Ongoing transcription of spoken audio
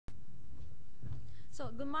So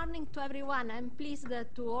good morning to everyone. I'm pleased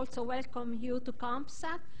to also welcome you to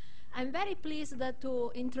CompSAC. I'm very pleased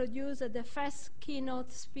to introduce the first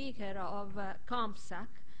keynote speaker of CompSAC.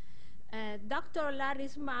 Dr. Larry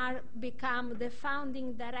Smarr became the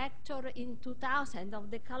founding director in 2000 of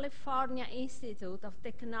the California Institute of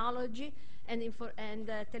Technology and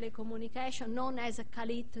Telecommunication, known as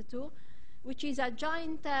CALIT-2, which is a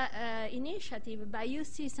joint initiative by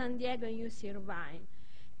UC San Diego and UC Irvine.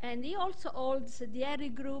 And he also holds the Harry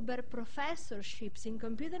Gruber professorships in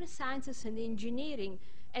computer sciences and engineering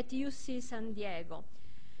at UC San Diego.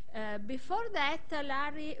 Before that,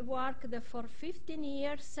 Larry worked for 15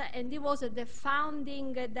 years, and he was the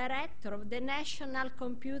founding director of the National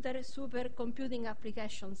Computer Supercomputing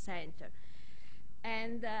Application Center.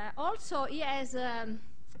 And also, he has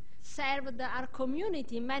served our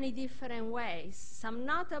community in many different ways. Some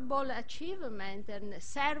notable achievement and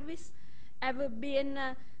service have been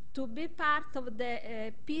to be part of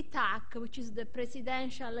the PTAC, which is the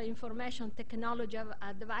Presidential Information Technology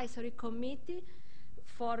Advisory Committee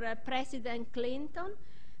for President Clinton.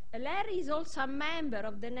 Larry is also a member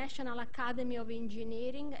of the National Academy of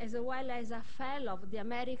Engineering, as well as a fellow of the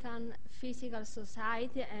American Physical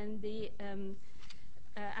Society and the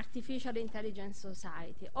Artificial Intelligence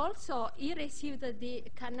Society. Also, he received the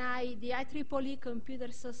IEEE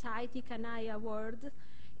Computer Society CANAI Award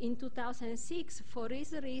in 2006 for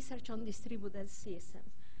his research on distributed systems.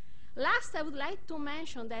 Last, I would like to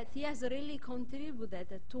mention that he has really contributed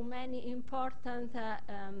to many important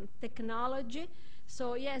technology.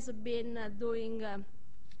 So he has been doing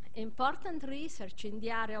important research in the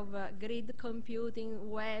area of grid computing,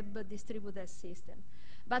 web, distributed system.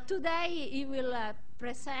 But today he will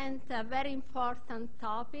present a very important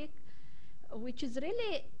topic, which is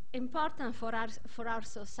really important for our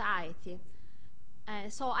society.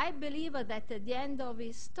 So I believe that at the end of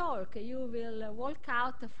his talk, you will walk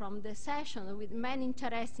out from the session with many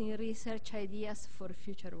interesting research ideas for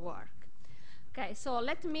future work. Okay, so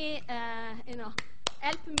let me,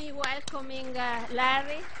 help me welcoming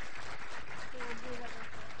Larry.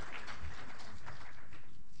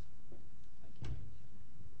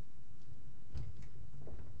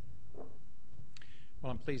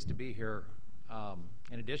 Well, I'm pleased to be here.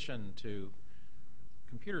 In addition to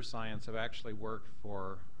computer science, I've actually worked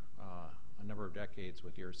for a number of decades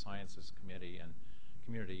with your Sciences Committee and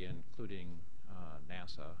community, including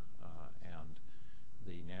NASA and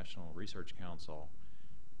the National Research Council.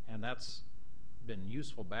 And that's been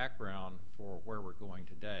useful background for where we're going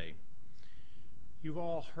today. You've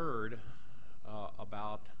all heard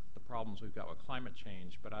about the problems we've got with climate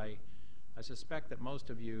change, but I suspect that most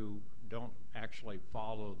of you don't actually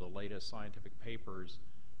follow the latest scientific papers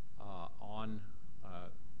on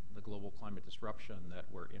the global climate disruption that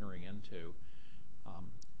we're entering into,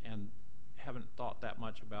 and haven't thought that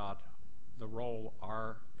much about the role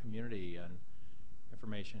our community and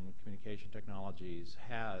information communication technologies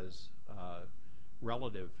has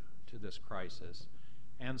relative to this crisis.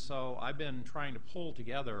 And so I've been trying to pull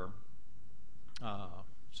together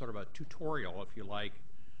sort of a tutorial, if you like,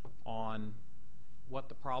 on what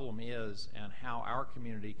the problem is and how our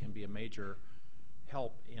community can be a major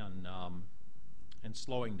help in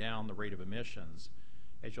slowing down the rate of emissions.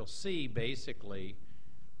 As you'll see, basically,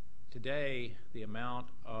 today the amount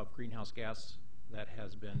of greenhouse gas that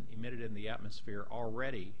has been emitted in the atmosphere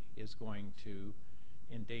already is going to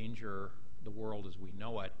endanger the world as we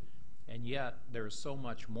know it, and yet there's so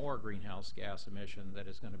much more greenhouse gas emission that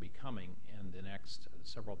is going to be coming in the next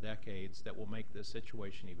several decades that will make this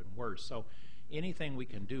situation even worse. So anything we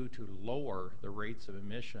can do to lower the rates of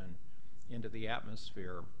emission into the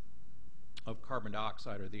atmosphere of carbon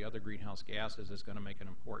dioxide or the other greenhouse gases is going to make an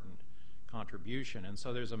important contribution. And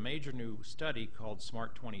so there's a major new study called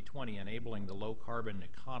Smart 2020, Enabling the Low Carbon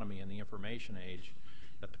Economy in the Information Age,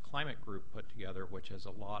 that the Climate Group put together, which has a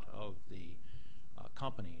lot of the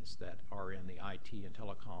companies that are in the IT and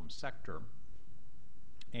telecom sector.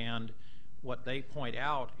 And what they point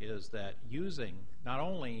out is that using not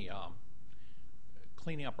only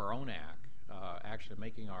cleaning up our own act, actually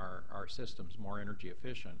making our systems more energy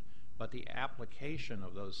efficient, but the application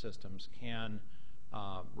of those systems can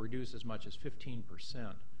reduce as much as 15%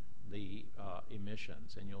 the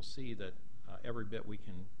emissions. And you'll see that every bit we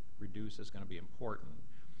can reduce is going to be important.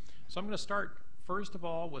 So I'm going to start, first of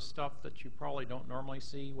all, with stuff that you probably don't normally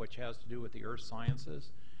see, which has to do with the earth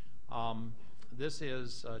sciences. This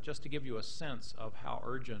is just to give you a sense of how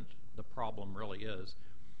urgent the problem really is.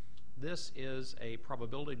 This is a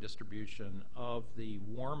probability distribution of the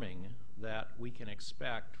warming that we can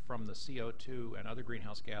expect from the CO2 and other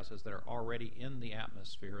greenhouse gases that are already in the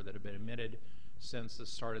atmosphere that have been emitted since the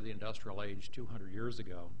start of the industrial age 200 years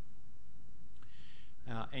ago.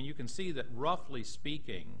 And you can see that, roughly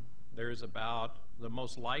speaking, there's about the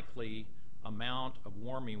most likely amount of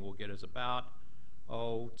warming we'll get is about,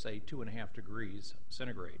 say 2.5 degrees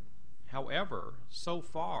centigrade. However, so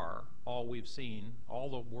far, all we've seen,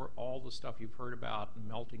 all the stuff you've heard about,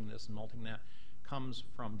 melting this and melting that, comes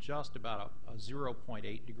from just about a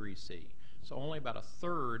 0.8 degrees C. So only about a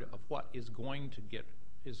third of what is going to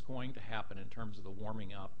happen in terms of the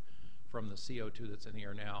warming up from the CO2 that's in the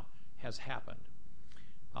air now has happened.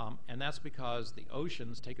 And that's because the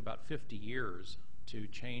oceans take about 50 years to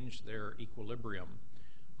change their equilibrium,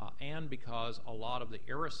 and because a lot of the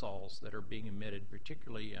aerosols that are being emitted,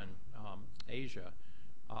 particularly in Asia,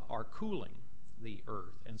 are cooling the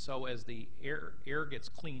Earth. And so as the air gets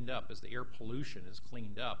cleaned up, as the air pollution is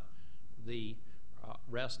cleaned up, the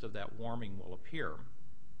rest of that warming will appear.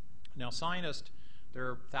 Now, there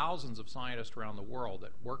are thousands of scientists around the world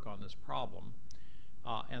that work on this problem,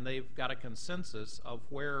 and they've got a consensus of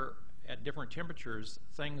where, at different temperatures,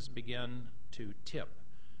 things begin to tip.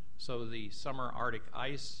 So the summer Arctic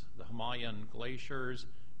ice, the Himalayan glaciers,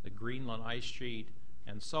 the Greenland ice sheet,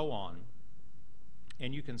 and so on.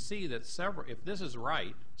 And you can see that if this is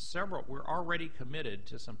right, we're already committed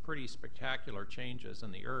to some pretty spectacular changes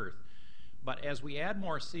in the Earth. But as we add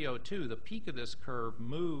more CO2, the peak of this curve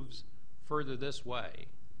moves further this way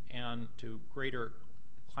and to greater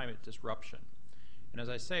climate disruption. And as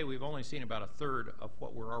I say, we've only seen about a third of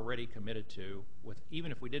what we're already committed to,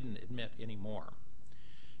 even if we didn't admit any more.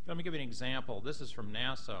 Let me give you an example. This is from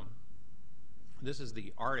NASA. This is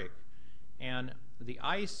the Arctic. And the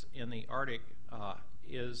ice in the Arctic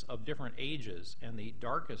is of different ages. And the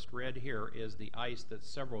darkest red here is the ice that's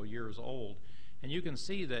several years old. And you can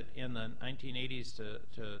see that in the 1980s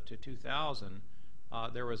to 2000,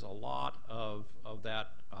 there was a lot of that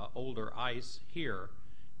older ice here.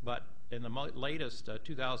 But in the latest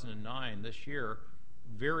 2009, this year,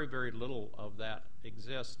 very, very little of that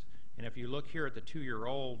exists. And if you look here at the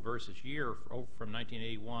 2-year-old versus year from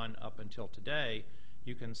 1981 up until today,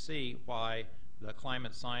 you can see why the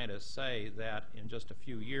climate scientists say that in just a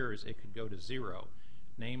few years it could go to zero.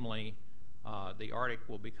 Namely, the Arctic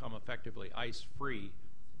will become effectively ice-free,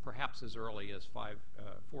 perhaps as early as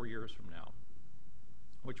 4 years from now,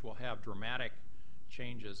 which will have dramatic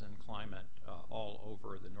changes in climate all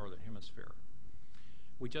over the northern hemisphere.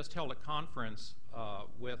 We just held a conference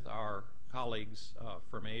with our colleagues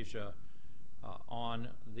from Asia on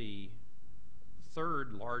the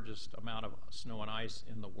third largest amount of snow and ice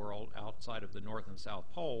in the world outside of the North and South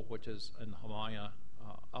Pole, which is in the Himalaya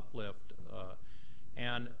uplift.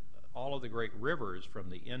 And all of the great rivers, from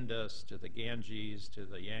the Indus to the Ganges to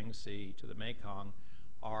the Yangtze to the Mekong,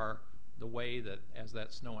 are the way that as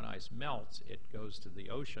that snow and ice melts, it goes to the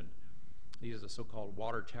ocean. These are the so-called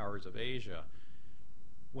water towers of Asia.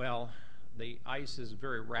 Well, the ice is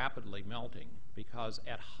very rapidly melting because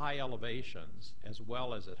at high elevations, as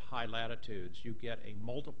well as at high latitudes, you get a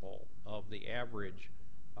multiple of the average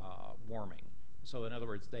warming. So in other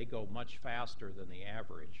words, they go much faster than the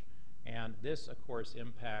average. And this, of course,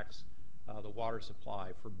 impacts the water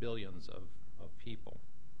supply for billions of people.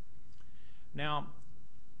 Now,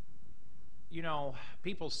 you know,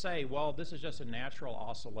 people say, well, this is just a natural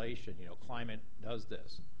oscillation. You know, climate does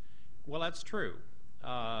this. Well, that's true.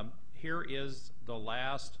 Here is the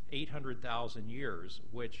last 800,000 years,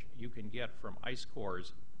 which you can get from ice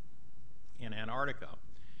cores in Antarctica.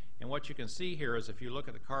 And what you can see here is if you look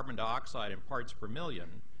at the carbon dioxide in parts per million,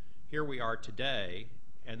 here we are today,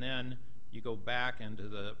 and then you go back into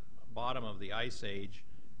the bottom of the ice age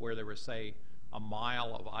where there was, say, a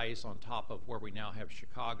mile of ice on top of where we now have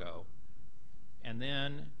Chicago. And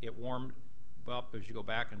then it warmed up as you go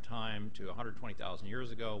back in time to 120,000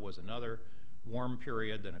 years ago was another warm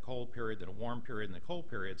period, then a cold period, then a warm period, and a cold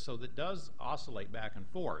period. So that does oscillate back and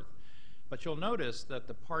forth. But you'll notice that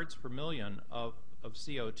the parts per million of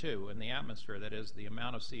CO2 in the atmosphere, that is the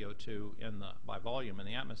amount of CO2 by volume in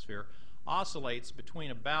the atmosphere, oscillates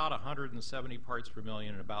between about 170 parts per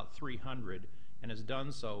million and about 300, and has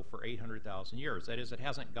done so for 800,000 years. That is, it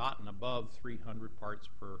hasn't gotten above 300 parts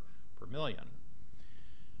per million.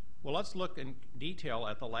 Well, let's look in detail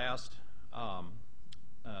at the last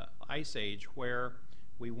ice age, where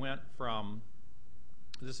we went from,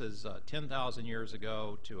 this is 10,000 years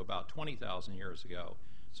ago to about 20,000 years ago.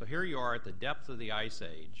 So here you are at the depth of the ice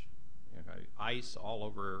age, ice all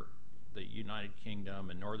over the United Kingdom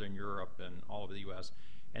and Northern Europe and all over the US.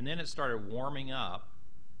 And then it started warming up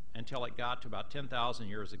until it got to about 10,000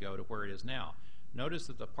 years ago to where it is now. Notice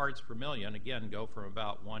that the parts per million, again, go from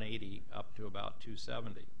about 180 up to about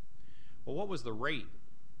 270. Well, what was the rate?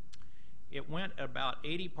 it went about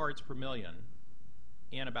 80 parts per million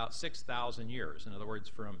in about 6,000 years. In other words,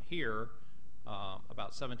 from here,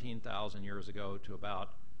 about 17,000 years ago to about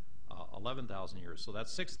 11,000 years. So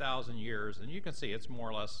that's 6,000 years, and you can see it's more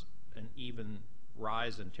or less an even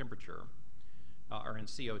rise in temperature, or in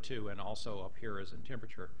CO2, and also up here is in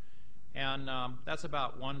temperature. And that's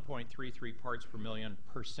about 1.33 parts per million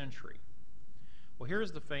per century. Well,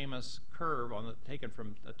 here's the famous curve taken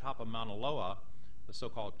from the top of Mauna Loa, the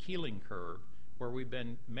so-called Keeling curve, where we've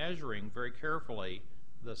been measuring very carefully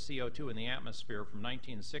the CO2 in the atmosphere from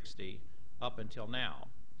 1960 up until now.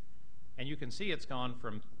 And you can see it's gone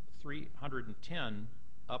from 310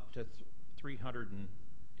 up to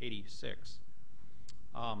 386.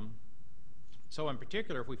 So in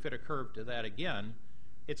particular, if we fit a curve to that again,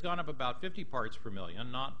 it's gone up about 50 parts per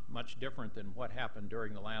million, not much different than what happened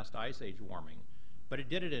during the last ice age warming. But it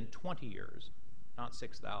did it in 20 years, not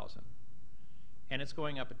 6,000. And it's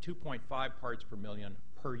going up at 2.5 parts per million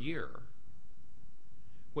per year,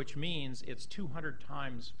 which means it's 200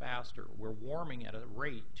 times faster. We're warming at a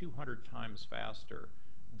rate 200 times faster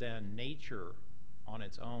than nature on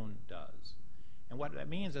its own does. And what that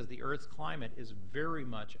means is the Earth's climate is very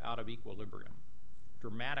much out of equilibrium,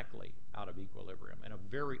 dramatically out of equilibrium in a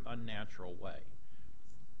very unnatural way.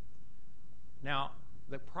 Now,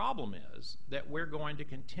 the problem is that we're going to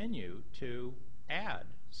continue to add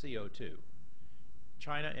CO2.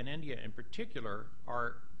 China and India in particular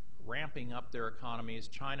are ramping up their economies.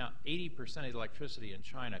 China, 80% of the electricity in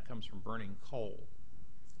China comes from burning coal,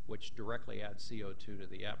 which directly adds CO2 to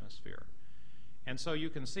the atmosphere. And so you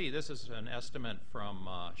can see this is an estimate from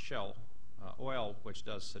Shell Oil, which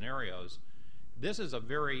does scenarios. This is a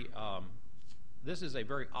very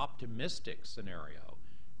optimistic scenario.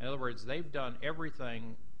 In other words, they've done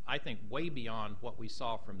everything, I think, way beyond what we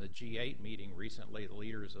saw from the G8 meeting recently, the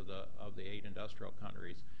leaders of the 8 industrial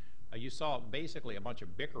countries. You saw basically a bunch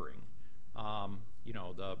of bickering. You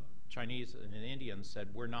know, the Chinese and the Indians said,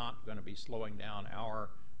 we're not going to be slowing down our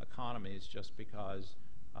economies just because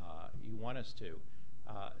you want us to.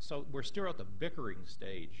 So we're still at the bickering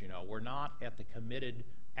stage. You know, we're not at the committed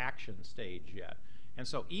action stage yet. And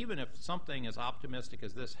so even if something as optimistic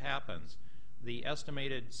as this happens, the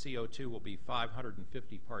estimated CO2 will be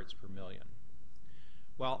 550 parts per million.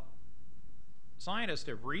 Well, scientists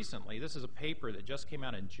have recently, this is a paper that just came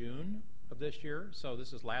out in June of this year, so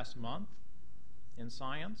this is last month in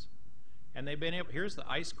Science, and they've been able, here's the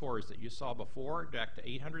ice cores that you saw before, back to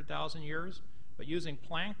 800,000 years, but using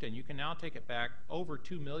plankton, you can now take it back over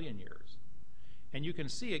 2 million years. And you can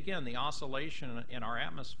see, again, the oscillation in our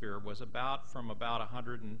atmosphere was from about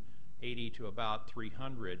 180 to about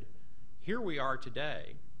 300. Here we are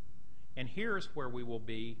today, and here's where we will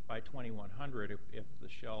be by 2100 if the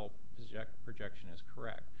Shell projection is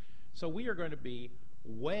correct. So we are going to be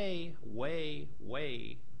way, way,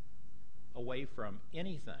 way away from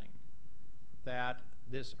anything that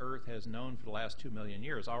this Earth has known for the last 2 million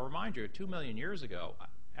years. I'll remind you, 2 million years ago,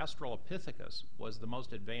 Australopithecus was the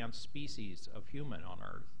most advanced species of human on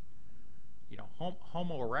Earth. You know,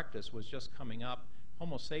 Homo erectus was just coming up.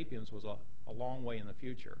 Homo sapiens was a long way in the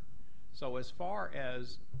future. So as far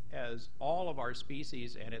as all of our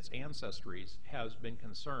species and its ancestries has been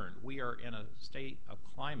concerned, we are in a state of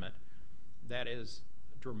climate that is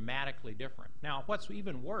dramatically different. Now, what's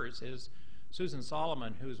even worse is Susan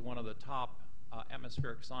Solomon, who's one of the top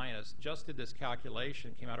atmospheric scientists, just did this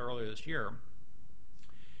calculation, came out earlier this year,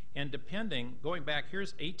 and going back,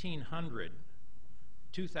 here's 1800,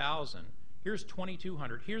 2000, here's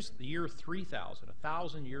 2200, here's the year 3000,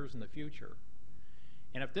 1,000 years in the future.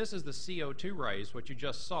 And if this is the CO2 rise, what you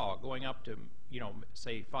just saw, going up to, you know,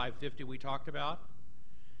 say 550 we talked about,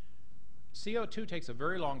 CO2 takes a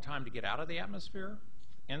very long time to get out of the atmosphere,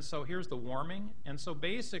 and so here's the warming, and so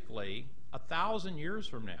basically 1,000 years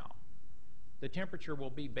from now, the temperature will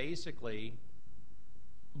be basically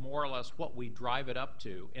more or less what we drive it up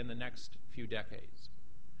to in the next few decades.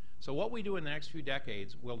 So what we do in the next few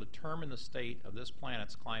decades will determine the state of this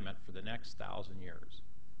planet's climate for the next 1,000 years.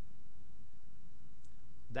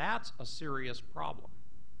 That's a serious problem.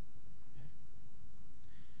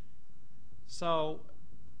 So,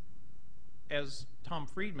 as Tom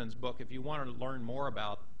Friedman's book, if you want to learn more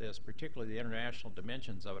about this, particularly the international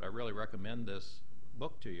dimensions of it, I really recommend this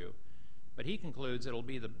book to you. But he concludes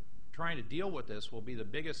trying to deal with this will be the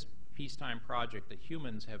biggest peacetime project that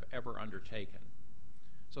humans have ever undertaken.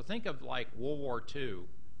 So think of like World War II,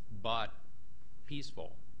 but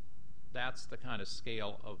peaceful. That's the kind of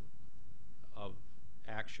scale of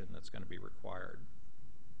action that's going to be required.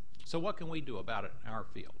 So what can we do about it in our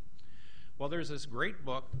field? Well, there's this great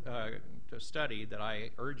book study that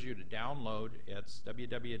I urge you to download. It's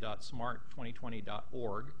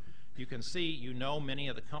www.smart2020.org. You can see, you know, many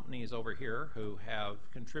of the companies over here who have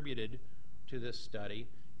contributed to this study.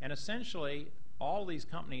 And essentially, all these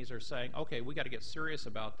companies are saying, okay, we got to get serious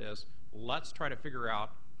about this. Let's try to figure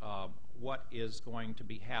out what is going to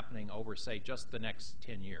be happening over, say, just the next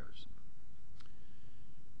 10 years.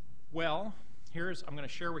 Well, I'm going to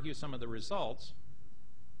share with you some of the results.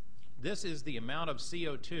 This is the amount of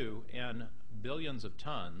CO2 in billions of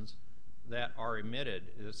tons that are emitted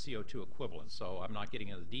as CO2 equivalents. So I'm not getting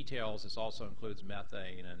into the details. This also includes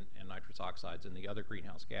methane and nitrous oxides and the other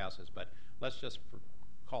greenhouse gases, but let's just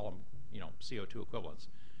call them, CO2 equivalents.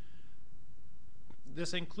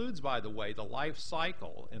 This includes, by the way, the life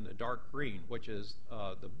cycle in the dark green, which is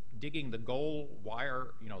digging the gold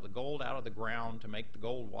wire, the gold out of the ground to make the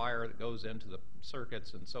gold wire that goes into the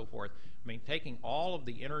circuits and so forth. I mean, taking all of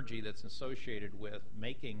the energy that's associated with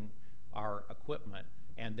making our equipment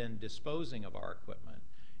and then disposing of our equipment.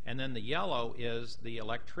 And then the yellow is the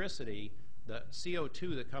electricity, the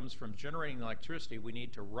CO2 that comes from generating the electricity we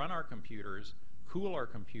need to run our computers, cool our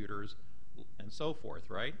computers, and so forth,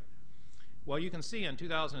 right? Well, you can see in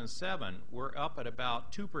 2007, we're up at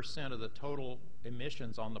about 2% of the total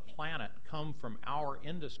emissions on the planet come from our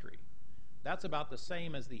industry. That's about the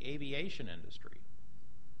same as the aviation industry.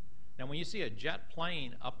 Now, when you see a jet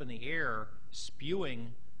plane up in the air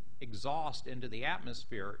spewing exhaust into the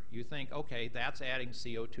atmosphere, you think, okay, that's adding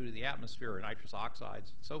CO2 to the atmosphere, or nitrous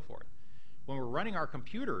oxides, and so forth. When we're running our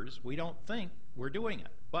computers, we don't think we're doing it.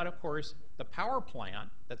 But, of course, the power plant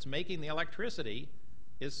that's making the electricity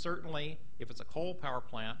is certainly, if it's a coal power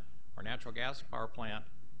plant or natural gas power plant,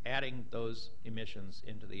 adding those emissions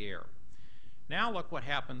into the air. Now look what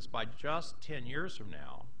happens by just 10 years from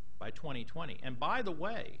now, by 2020. And by the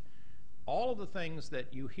way, all of the things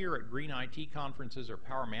that you hear at green IT conferences or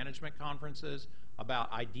power management conferences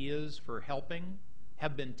about ideas for helping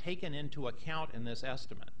have been taken into account in this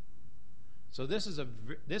estimate. So this is a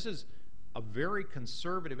very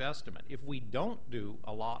conservative estimate. If we don't do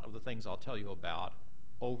a lot of the things I'll tell you about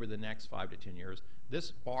over the next 5 to 10 years,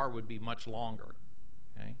 this bar would be much longer.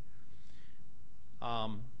 Okay?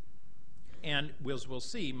 And as we'll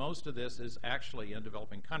see, most of this is actually in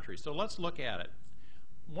developing countries. So let's look at it.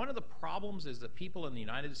 One of the problems is that people in the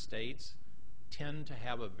United States tend to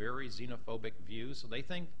have a very xenophobic view. So they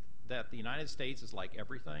think that the United States is like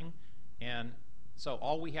everything. And so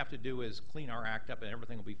all we have to do is clean our act up and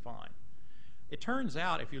everything will be fine. It turns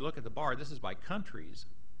out, if you look at the bar, this is by countries.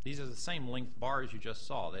 These are the same length bars you just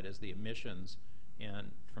saw, that is the emissions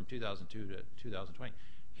from 2002 to 2020.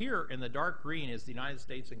 Here in the dark green is the United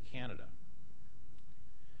States and Canada.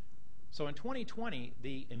 So in 2020,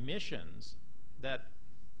 the emissions that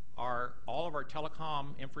are all of our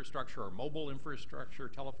telecom infrastructure, our mobile infrastructure,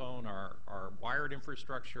 telephone, our wired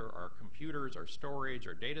infrastructure, our computers, our storage,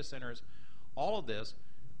 our data centers, all of this,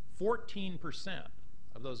 14%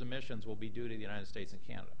 of those emissions will be due to the United States and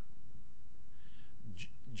Canada.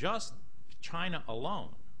 Just China alone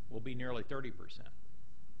will be nearly 30%.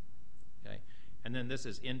 Okay? And then this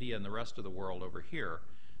is India and the rest of the world over here.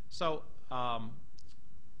 So,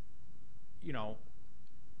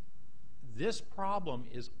 this problem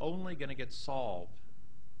is only going to get solved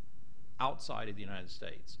outside of the United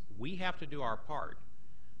States. We have to do our part.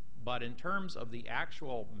 But in terms of the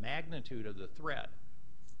actual magnitude of the threat,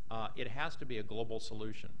 it has to be a global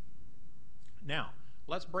solution. Now,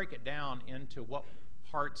 let's break it down into what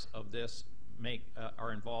parts of this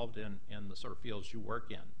are involved in the sort of fields you work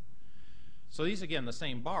in. So these, again, the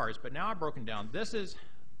same bars, but now I've broken down.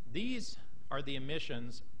 These are the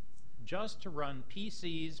emissions just to run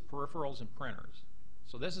PCs, peripherals, and printers.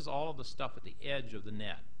 So this is all of the stuff at the edge of the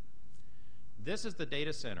net. This is the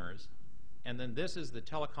data centers, and then this is the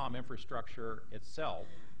telecom infrastructure itself,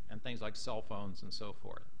 and things like cell phones and so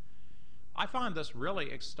forth. I find this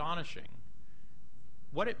really astonishing.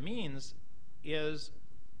 What it means is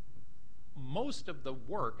most of the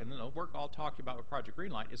work, and the work I'll talk about with Project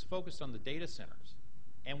GreenLight, is focused on the data centers.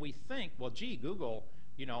 And we think, well, gee, Google,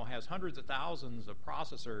 has hundreds of thousands of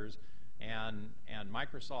processors, and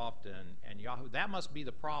Microsoft and Yahoo. That must be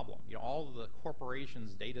the problem, all of the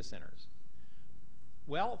corporations' data centers.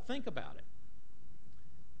 Well, think about it.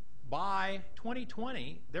 By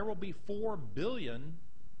 2020, there will be 4 billion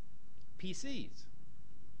PCs.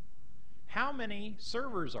 How many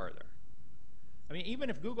servers are there? I mean,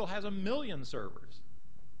 even if Google has 1 million servers,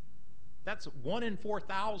 that's 1 in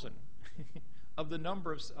 4,000 of the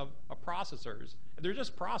number of processors. They're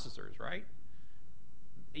just processors, right?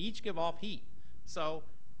 They each give off heat. So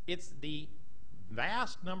it's the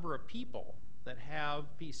vast number of people that have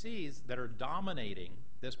PCs that are dominating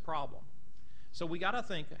this problem. So we got to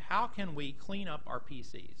think, how can we clean up our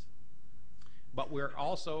PCs? But we're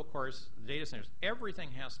also, of course, data centers.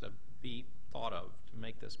 Everything has to be thought of to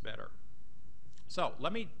make this better. So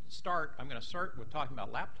let me start. I'm going to start with talking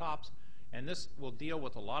about laptops, and this will deal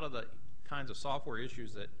with a lot of the kinds of software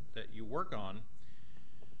issues that you work on,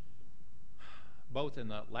 both in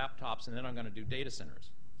the laptops, and then I'm going to do data centers.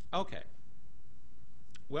 Okay.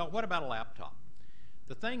 Well, what about a laptop?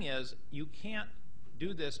 The thing is, you can't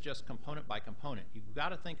do this just component by component. You've got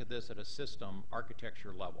to think of this at a system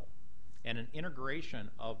architecture level, and an integration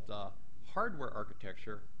of the hardware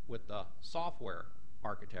architecture with the software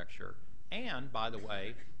architecture, and, by the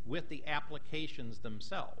way, with the applications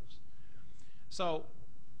themselves. So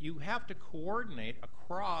you have to coordinate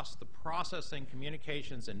across the processing,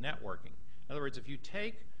 communications, and networking. In other words, if you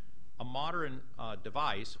take a modern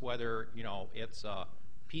device, whether it's a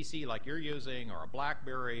PC like you're using, or a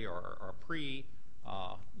BlackBerry, or a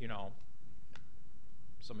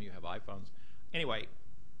some of you have iPhones. Anyway,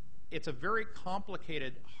 it's a very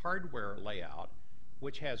complicated hardware layout,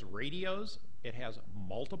 which has radios. It has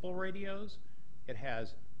multiple radios. It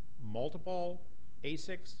has multiple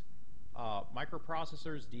ASICs,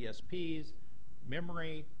 microprocessors, DSPs,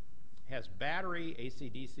 memory, has battery,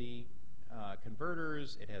 AC-DC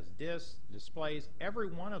converters, it has disks, displays. Every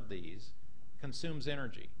one of these consumes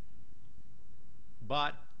energy.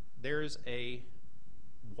 But there's a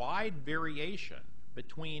wide variation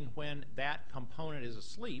between when that component is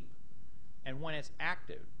asleep and when it's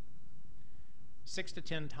active, 6 to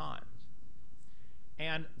 10 times.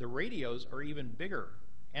 And the radios are even bigger.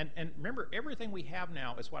 And remember, everything we have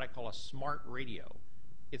now is what I call a smart radio.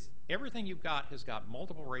 It's everything you've got has got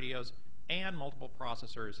multiple radios and multiple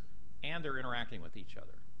processors, and they're interacting with each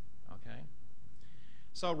other. Okay?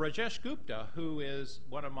 So Rajesh Gupta, who is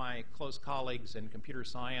one of my close colleagues in computer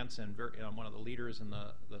science and one of the leaders in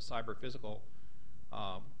the cyber physical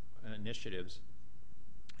initiatives,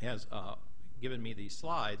 has given me these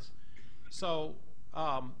slides. So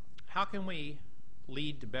how can we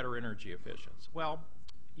lead to better energy efficiency? Well,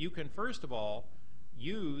 you can first of all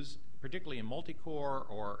use, particularly in multi-core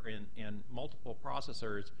or in multiple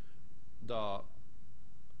processors, the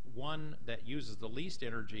one that uses the least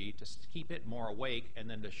energy to keep it more awake, and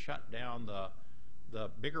then to shut down the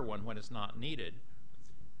bigger one when it's not needed.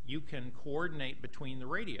 You can coordinate between the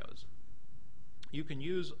radios. You can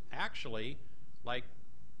use, actually, like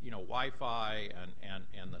Wi-Fi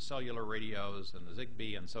and the cellular radios and the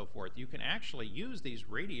Zigbee and so forth. You can actually use these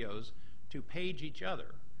radios to page each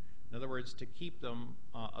other. In other words, to keep them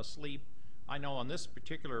asleep. I know on this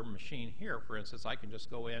particular machine here, for instance, I can just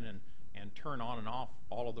go in and turn on and off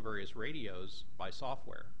all of the various radios by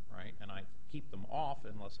software, right? And I keep them off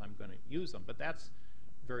unless I'm going to use them. But that's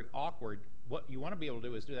very awkward. What you want to be able to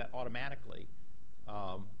do is do that automatically,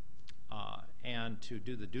 and to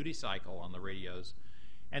do the duty cycle on the radios.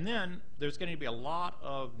 And then there's going to be a lot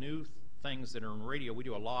of new things that are in radio. We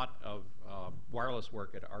do a lot of wireless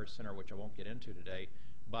work at our center, which I won't get into today.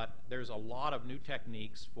 But there's a lot of new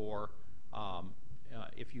techniques for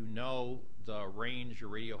if you know the range your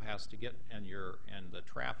radio has to get and the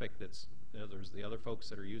traffic that's there's the other folks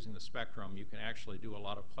that are using the spectrum, you can actually do a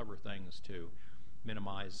lot of clever things to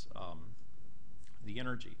minimize the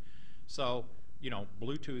energy. So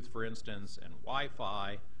Bluetooth, for instance, and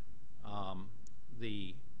Wi-Fi.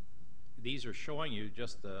 These are showing you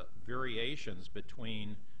just the variations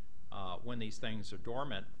between when these things are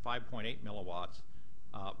dormant, 5.8 milliwatts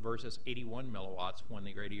versus 81 milliwatts when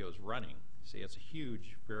the radio is running. See, it's a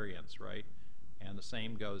huge variance, right? And the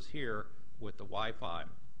same goes here with the Wi-Fi.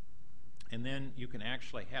 And then you can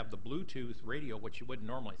actually have the Bluetooth radio, which you wouldn't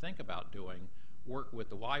normally think about doing, work with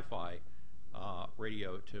the Wi-Fi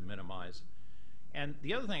radio to minimize. And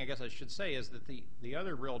the other thing I guess I should say is that the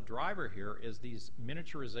other real driver here is these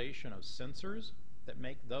miniaturization of sensors that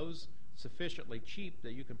make those sufficiently cheap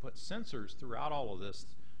that you can put sensors throughout all of this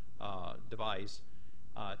device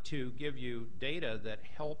to give you data that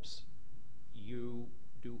helps you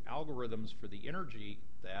do algorithms for the energy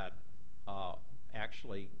that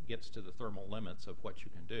actually gets to the thermal limits of what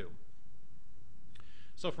you can do.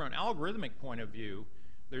 So from an algorithmic point of view,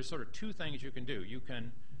 there's sort of two things you can do. You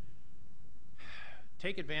can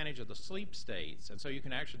take advantage of the sleep states, and so you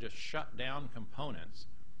can actually just shut down components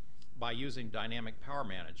by using dynamic power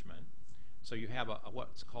management. So you have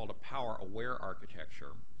what's called a power-aware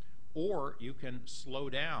architecture. Or you can slow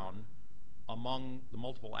down among the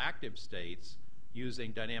multiple active states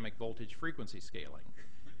using dynamic voltage frequency scaling.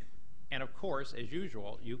 And of course, as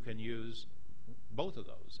usual, you can use both of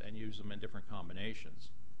those and use them in different combinations.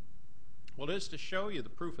 Well, just to show you the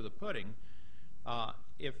proof of the pudding,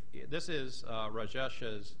 if this is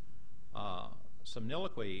Rajesh's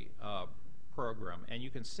Simulacry program, and you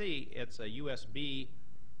can see it's a USB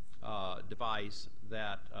device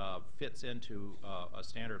that fits into a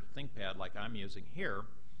standard ThinkPad like I'm using here,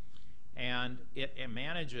 and it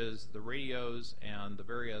manages the radios and the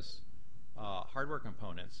various hardware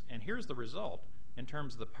components. And here's the result in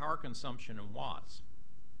terms of the power consumption in watts.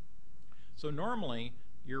 So normally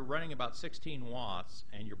you're running about 16 watts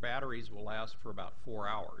and your batteries will last for about 4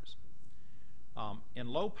 hours. In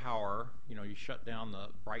low power, you shut down the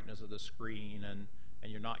brightness of the screen and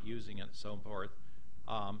you're not using it and so forth,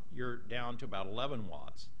 you're down to about 11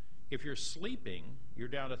 watts. If you're sleeping, you're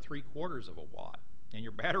down to 3/4 of a watt, and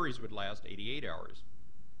your batteries would last 88 hours.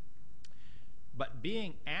 But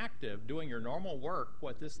being active, doing your normal work,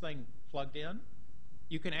 what this thing plugged in,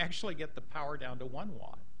 you can actually get the power down to 1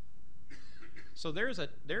 watt. So there's a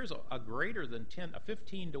greater than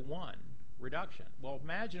 15 to 1 reduction. Well,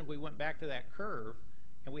 imagine if we went back to that curve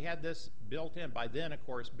and we had this built in, by then, of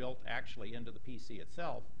course, built actually into the PC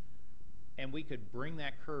itself, and we could bring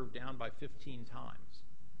that curve down by 15 times.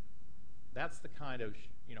 That's the kind of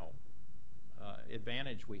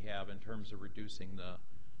advantage we have in terms of reducing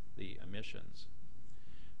the emissions.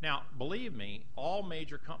 Now, believe me, all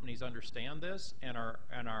major companies understand this and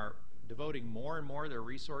are devoting more and more of their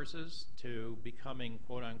resources to becoming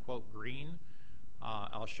quote-unquote green.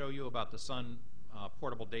 I'll show you about the Sun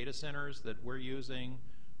portable data centers that we're using.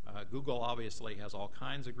 Google obviously has all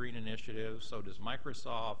kinds of green initiatives, so does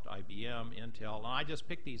Microsoft, IBM, Intel, and I just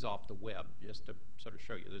picked these off the web just to sort of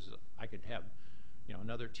show you. I could have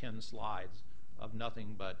another 10 slides of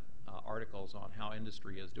nothing but articles on how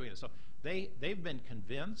industry is doing it. So they've been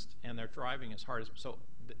convinced, and they're driving as hard as, so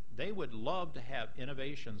they would love to have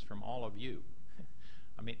innovations from all of you.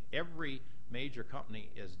 I mean, every major company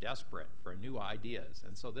is desperate for new ideas,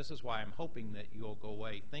 and so this is why I'm hoping that you'll go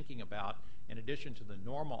away thinking about, in addition to the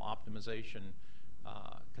normal optimization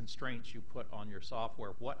constraints you put on your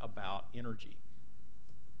software, what about energy?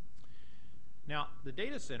 Now, the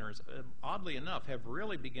data centers, oddly enough, have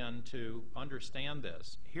really begun to understand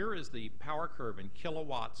this. Here is the power curve in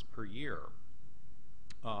kilowatts per year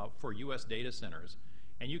for US data centers.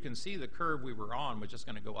 And you can see the curve we were on was just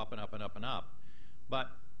going to go up and up and up and up.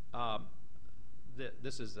 But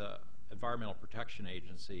this is the Environmental Protection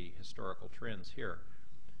Agency historical trends here.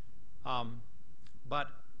 But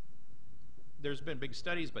there's been big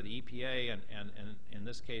studies by the EPA and in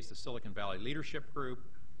this case the Silicon Valley Leadership Group,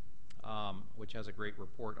 which has a great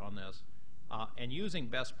report on this, and using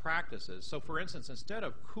best practices. So for instance, instead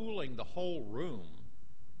of cooling the whole room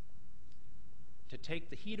to take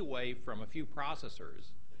the heat away from a few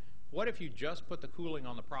processors, what if you just put the cooling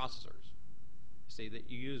on the processors? See that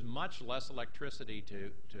you use much less electricity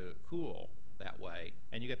to cool that way,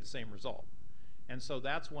 and you get the same result. And so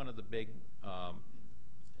that's one of the big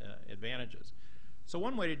advantages. So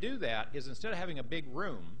one way to do that is, instead of having a big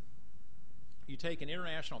room, you take an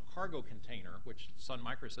international cargo container, which Sun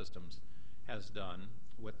Microsystems has done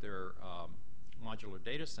with their modular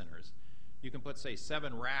data centers. You can put, say,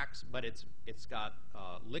 7 racks, but it's got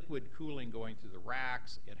liquid cooling going through the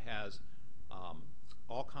racks. It has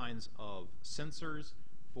all kinds of sensors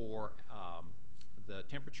for the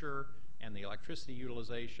temperature and the electricity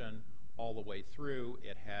utilization all the way through.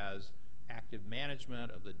 It has active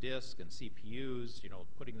management of the disk and CPUs,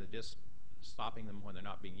 putting the disk, stopping them when they're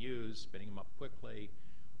not being used, spinning them up quickly,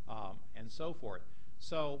 and so forth.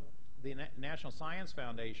 So the National Science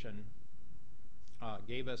Foundation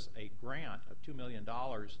gave us a grant of $2 million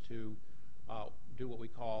to do what we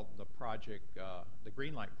call the project, the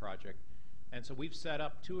GreenLight project. And so we've set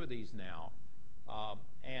up 2 of these now,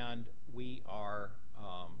 and we are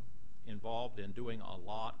involved in doing a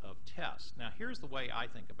lot of tests. Now, here's the way I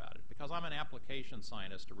think about it, because I'm an application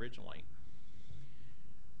scientist originally.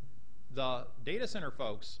 The data center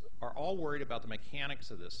folks are all worried about the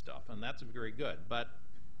mechanics of this stuff, and that's very good. But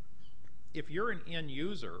if you're an end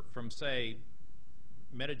user from, say,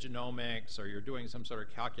 metagenomics, or you're doing some sort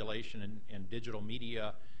of calculation in digital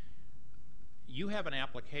media, you have an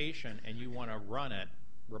application and you want to run it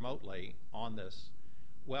remotely on this.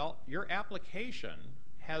 Well, your application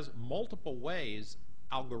has multiple ways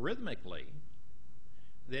algorithmically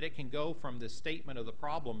that it can go from the statement of the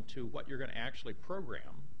problem to what you're going to actually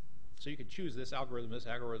program. So you can choose this algorithm, this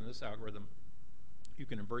algorithm, this algorithm. You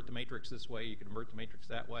can invert the matrix this way, you can invert the matrix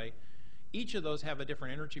that way. Each of those have a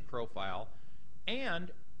different energy profile,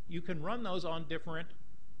 and you can run those on different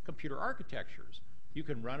computer architectures. You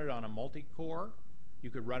can run it on a multi-core, you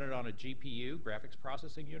could run it on a GPU, graphics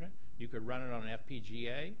processing unit, you could run it on an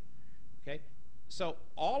FPGA, okay? So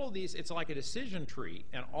all of these, it's like a decision tree,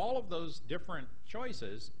 and all of those different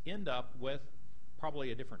choices end up with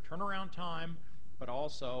probably a different turnaround time, but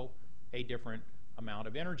also a different amount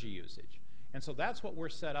of energy usage. And so that's what we're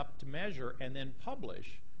set up to measure and then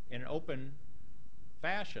publish in an open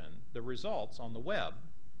fashion the results on the web.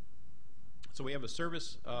 So we have a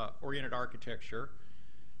service-oriented architecture.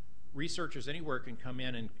 Researchers anywhere can come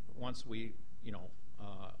in, and once we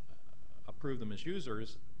approve them as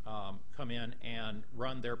users, come in and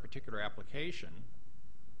run their particular application,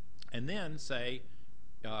 and then say,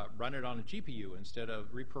 run it on a GPU instead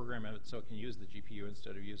of reprogram it so it can use the GPU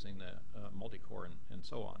instead of using the multi-core and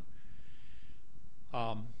so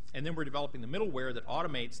on. And then we're developing the middleware that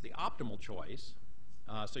automates the optimal choice,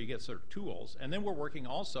 so you get sort of tools. And then we're working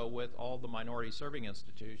also with all the minority serving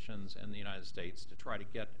institutions in the United States to try to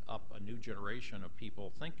get up a new generation of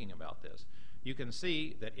people thinking about this. You can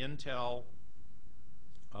see that Intel,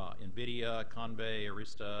 NVIDIA, Convey,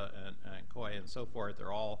 Arista, and Koei, and so forth,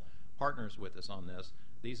 they're all partners with us on this.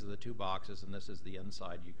 These are the two boxes, and this is the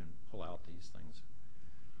inside. You can pull out these things.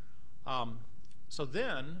 So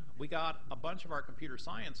then we got a bunch of our computer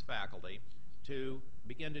science faculty to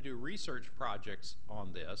begin to do research projects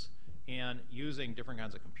on this, and using different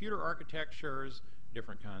kinds of computer architectures,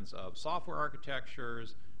 different kinds of software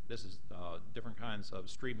architectures. This is different kinds of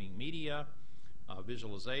streaming media,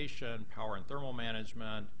 visualization, power and thermal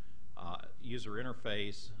management, user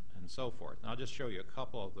interface, and so forth. And I'll just show you a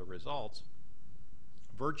couple of the results.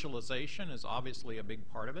 Virtualization is obviously a big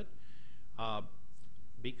part of it,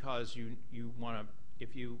 because you want to,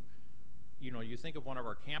 if you think of one of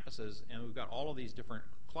our campuses and we've got all of these different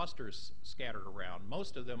clusters scattered around.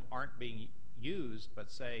 Most of them aren't being used,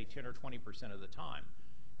 but say 10 or 20% of the time.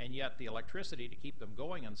 And yet the electricity to keep them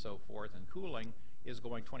going and so forth and cooling is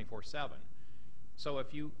going 24/7. So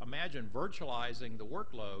if you imagine virtualizing the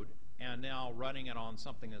workload and now running it on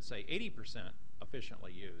something that's, say, 80%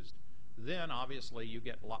 efficiently used, then obviously you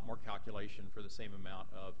get a lot more calculation for the same amount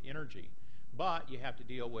of energy. But you have to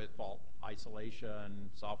deal with fault isolation,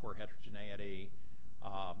 software heterogeneity,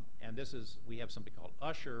 and we have something called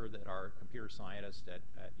Usher that our computer scientists at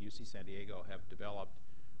UC San Diego have developed.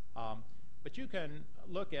 But you can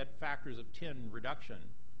look at factors of 10 reduction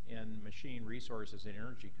in machine resources and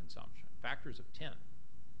energy consumption, factors of 10.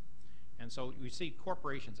 And so we see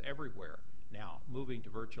corporations everywhere now moving to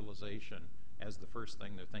virtualization as the first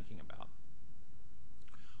thing they're thinking about.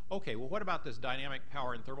 Okay, well, what about this dynamic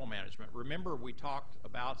power and thermal management? Remember, we talked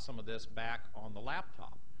about some of this back on the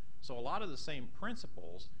laptop. So a lot of the same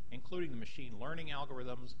principles, including the machine learning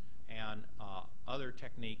algorithms and other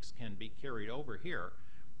techniques, can be carried over here.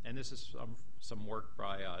 And this is some work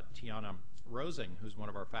by Tiana Rosing, who's one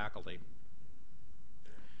of our faculty.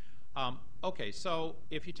 Okay, so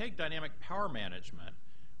if you take dynamic power management,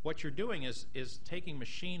 what you're doing is taking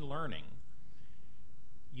machine learning,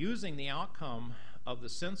 using the outcome of the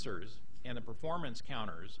sensors and the performance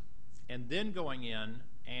counters, and then going in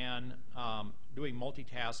and doing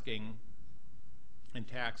multitasking and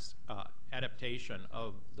task adaptation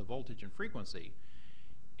of the voltage and frequency.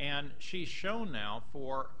 And she's shown now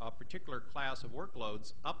for a particular class of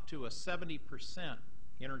workloads up to a 70%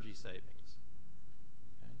 energy savings.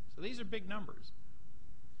 Okay? So these are big numbers.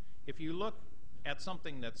 If you look at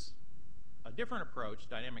something that's a different approach,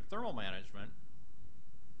 dynamic thermal management,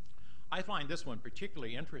 I find this one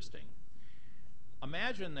particularly interesting.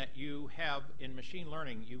 Imagine that you have, in machine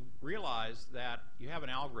learning, you realize that you have an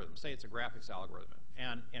algorithm, say it's a graphics algorithm,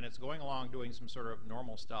 and it's going along doing some sort of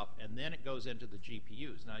normal stuff, and then it goes into the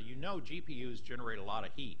GPUs. Now, you know GPUs generate a lot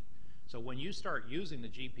of heat. So when you start using the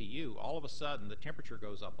GPU, all of a sudden the temperature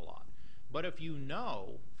goes up a lot. But if you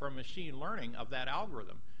know from machine learning of that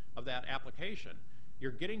algorithm, of that application,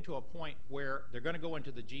 you're getting to a point where they're going to go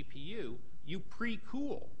into the GPU, you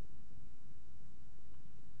pre-cool.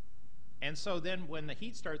 And so then when the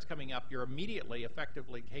heat starts coming up, you're immediately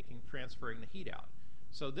effectively transferring the heat out.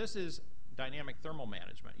 So this is dynamic thermal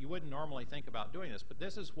management. You wouldn't normally think about doing this, but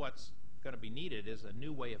this is what's going to be needed, is a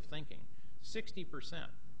new way of thinking. 60%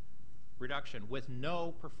 reduction with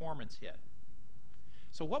no performance hit.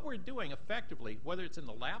 So what we're doing effectively, whether it's in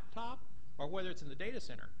the laptop or whether it's in the data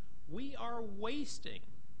center, we are wasting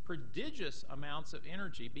prodigious amounts of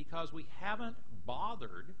energy because we haven't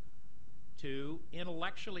bothered to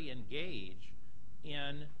intellectually engage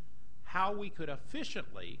in how we could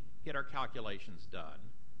efficiently get our calculations done,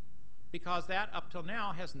 because that up till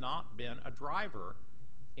now has not been a driver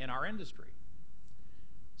in our industry.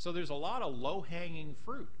 So there's a lot of low-hanging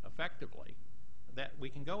fruit, effectively, that we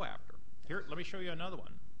can go after. Here, let me show you another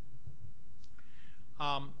one.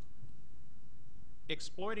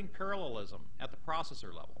 Exploiting parallelism at the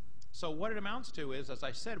processor level. So what it amounts to is, as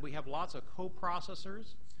I said, we have lots of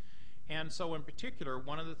coprocessors. And so in particular,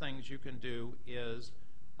 one of the things you can do is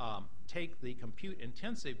take the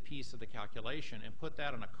compute-intensive piece of the calculation and put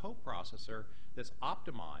that on a coprocessor that's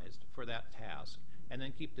optimized for that task, and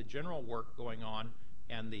then keep the general work going on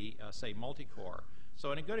and the, say, multi-core.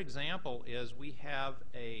 So, a good example is we have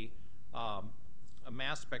a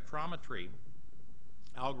mass spectrometry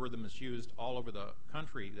algorithm that's used all over the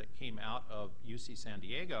country that came out of UC San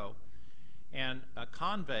Diego. And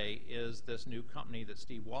Convey is this new company that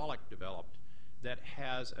Steve Wallach developed that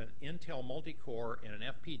has an Intel multi-core and an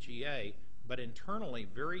FPGA, but internally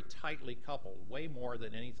very tightly coupled, way more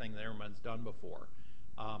than anything that anyone's done before.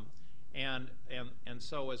 And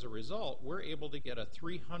so as a result, we're able to get a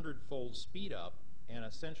 300-fold speed up and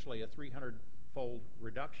essentially a 300-fold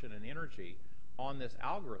reduction in energy on this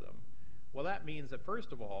algorithm. Well, that means that,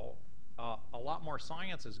 first of all, a lot more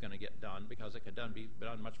science is going to get done because it can be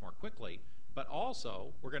done much more quickly. But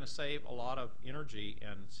also, we're going to save a lot of energy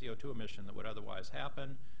and CO2 emission that would otherwise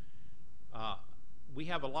happen. We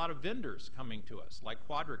have a lot of vendors coming to us, like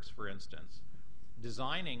Quadrix, for instance,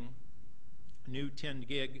 designing new 10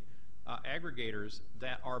 gig aggregators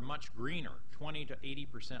that are much greener, 20 to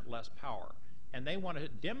 80% less power. And they want to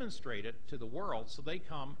demonstrate it to the world, so they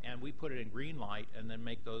come and we put it in GreenLight and then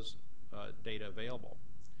make those data available.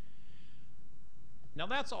 Now,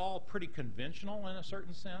 that's all pretty conventional in a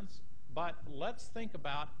certain sense, but let's think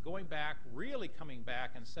about going back, really coming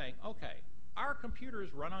back and saying, okay, our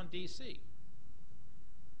computers run on DC.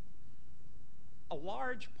 A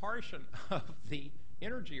large portion of the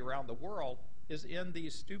energy around the world is in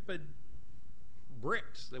these stupid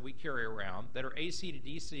bricks that we carry around that are AC to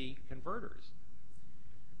DC converters.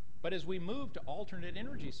 But as we move to alternate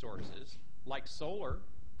energy sources, like solar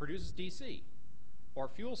produces DC, or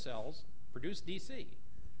fuel cells produce DC,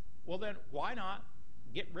 well then why not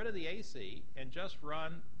get rid of the AC and just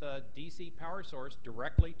run the DC power source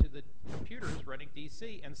directly to the computers running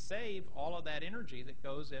DC and save all of that energy that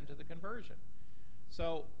goes into the conversion.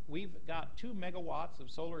 So we've got 2 megawatts of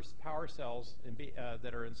solar power cells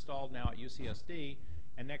that are installed now at UCSD,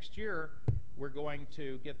 and next year we're going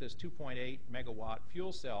to get this 2.8 megawatt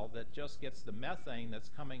fuel cell that just gets the methane that's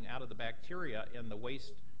coming out of the bacteria in the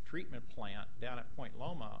waste treatment plant down at Point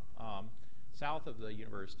Loma, south of the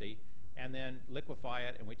university, and then liquefy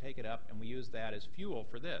it, and we take it up and we use that as fuel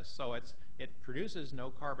for this. So it produces no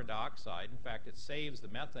carbon dioxide. In fact, it saves the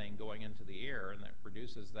methane going into the air, and it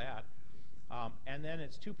reduces that. And then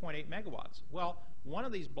it's 2.8 megawatts. Well, one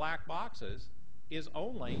of these black boxes is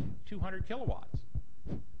only 200 kilowatts,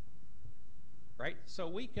 right? So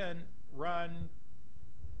we can run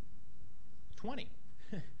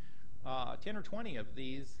 10 or 20 of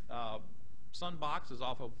these sun boxes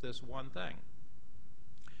off of this one thing.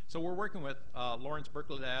 So we're working with Lawrence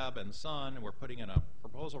Berkeley Lab and Sun, and we're putting in a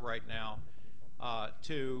proposal right now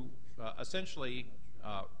to essentially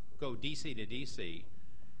go DC to DC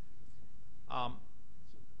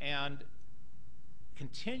and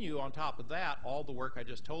continue on top of that all the work I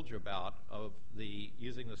just told you about of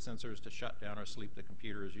using the sensors to shut down or sleep the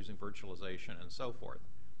computers, using virtualization and so forth.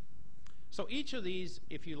 So each of these,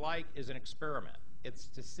 if you like, is an experiment. It's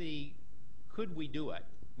to see, could we do it?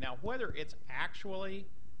 Now, whether it's actually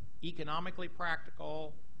economically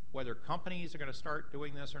practical, whether companies are going to start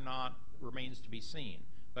doing this or not, remains to be seen.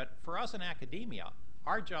 But for us in academia,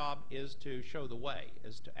 our job is to show the way,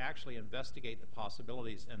 is to actually investigate the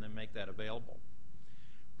possibilities and then make that available.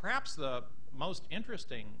 Perhaps the most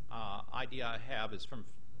interesting idea I have is from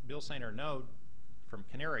Bill St. Arnaud from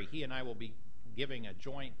Canary. He and I will be giving a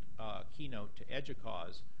joint keynote to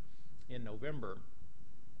EDUCAUSE in November.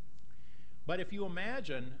 But if you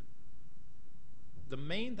imagine, the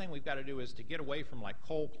main thing we've got to do is to get away from like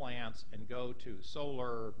coal plants and go to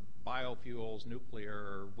solar, biofuels,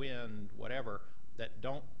 nuclear, wind, whatever, that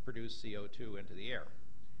don't produce CO2 into the air.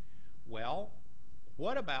 Well,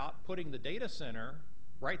 what about putting the data center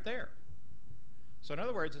right there? So in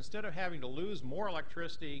other words, instead of having to lose more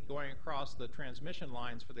electricity going across the transmission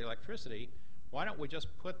lines for the electricity, why don't we just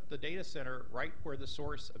put the data center right where the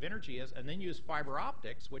source of energy is, and then use fiber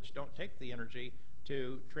optics, which don't take the energy,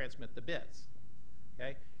 to transmit the bits?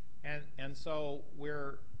 Okay? And so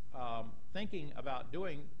we're thinking about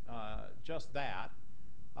doing just that.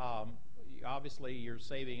 Obviously, you're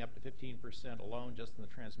saving up to 15% alone just in the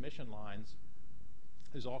transmission lines.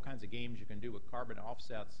 There's all kinds of games you can do with carbon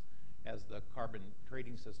offsets as the carbon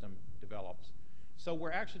trading system develops. So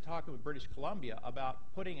we're actually talking with British Columbia about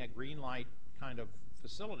putting a GreenLight kind of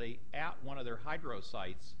facility at one of their hydro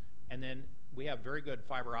sites, and then we have very good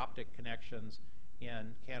fiber optic connections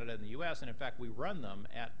in Canada and the US, and in fact we run them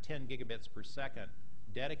at 10 gigabits per second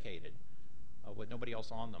dedicated with nobody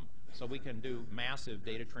else on them. So we can do massive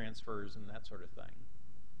data transfers and that sort of thing.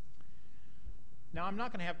 Now, I'm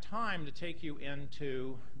not going to have time to take you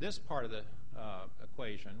into this part of the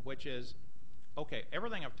equation, which is, okay,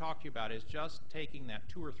 everything I've talked to you about is just taking that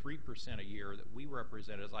 2 or 3% a year that we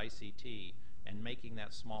represent as ICT and making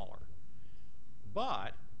that smaller.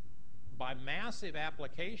 But by massive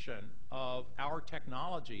application of our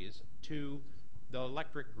technologies to the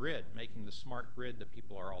electric grid, making the smart grid that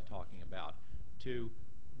people are all talking about, to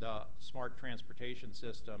the smart transportation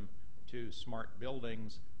system, to smart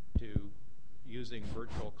buildings, to using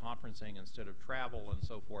virtual conferencing instead of travel and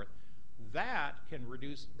so forth, that can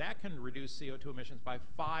reduce CO2 emissions by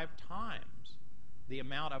 5 times the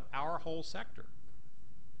amount of our whole sector.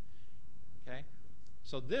 Okay?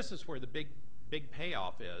 So this is where the big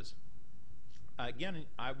payoff is. Again,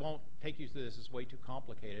 I won't take you through this, it's way too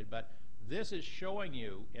complicated, but this is showing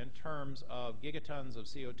you in terms of gigatons of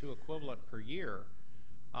CO2 equivalent per year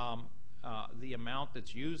the amount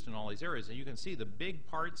that's used in all these areas. And you can see the big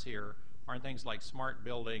parts here are things like smart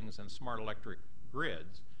buildings and smart electric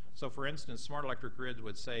grids. So for instance, smart electric grids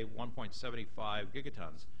would save 1.75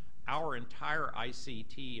 gigatons. Our entire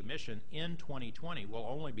ICT emission in 2020 will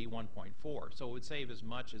only be 1.4. So it would save as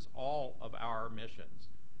much as all of our emissions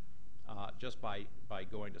just by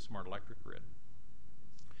going to smart electric grid.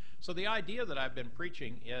 So the idea that I've been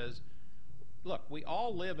preaching is, look, we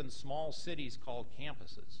all live in small cities called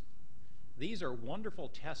campuses. These are wonderful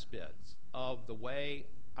test beds of the way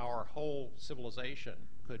our whole civilization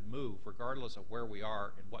could move regardless of where we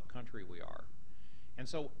are and what country we are. And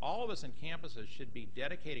so all of us in campuses should be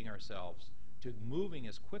dedicating ourselves to moving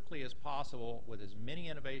as quickly as possible with as many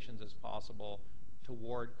innovations as possible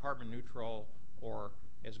toward carbon neutral or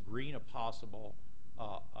as green as possible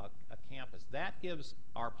a campus. That gives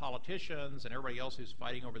our politicians and everybody else who's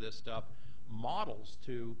fighting over this stuff models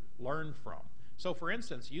to learn from. So for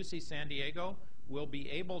instance, UC San Diego will be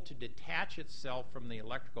able to detach itself from the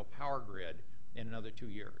electrical power grid in another 2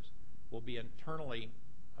 years. We'll be internally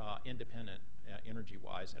independent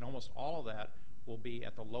energy-wise, and almost all of that will be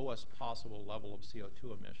at the lowest possible level of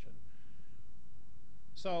CO2 emission.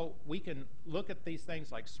 So we can look at these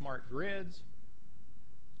things like smart grids,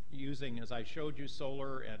 using, as I showed you,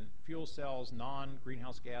 solar and fuel cells,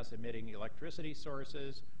 non-greenhouse gas emitting electricity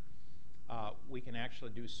sources. We can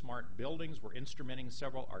actually do smart buildings. We're instrumenting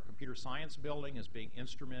several. Our computer science building is being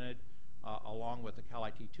instrumented along with the Cal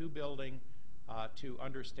IT2 building to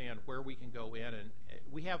understand where we can go in. And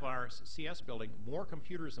we have our CS building more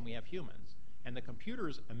computers than we have humans. And the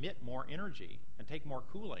computers emit more energy and take more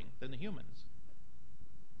cooling than the humans.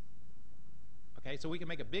 Okay, so we can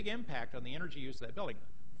make a big impact on the energy use of that building.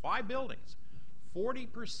 Why buildings?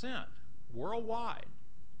 40% worldwide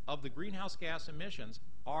of the greenhouse gas emissions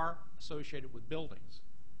are associated with buildings.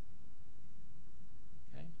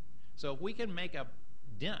 Okay? So if we can make a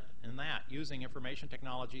dent in that using information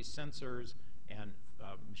technology, sensors, and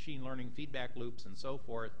machine learning feedback loops and so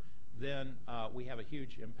forth, then we have a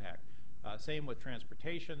huge impact. Same with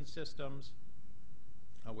transportation systems.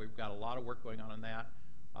 We've got a lot of work going on that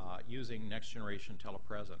using next generation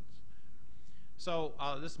telepresence. So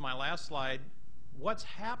this is my last slide. What's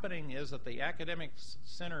happening is that the academic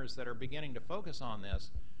centers that are beginning to focus on this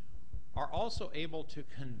are also able to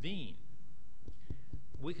convene.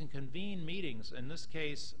 We can convene meetings. In this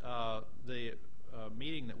case, the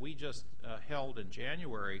meeting that we just held in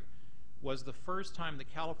January was the first time the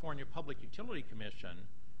California Public Utility Commission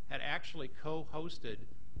had actually co-hosted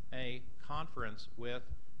a conference with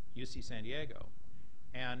UC San Diego.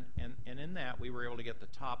 And in that, we were able to get the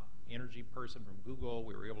top energy person from Google.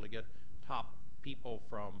 We were able to get top people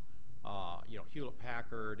from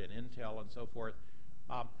Hewlett-Packard and Intel and so forth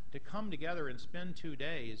to come together and spend 2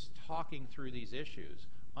 days talking through these issues,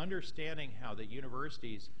 understanding how the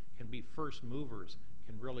universities can be first movers,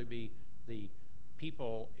 can really be the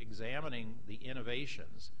people examining the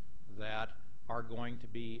innovations that are going to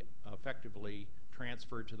be effectively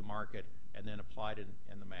transferred to the market and then applied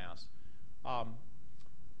in the mass.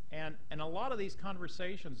 And a lot of these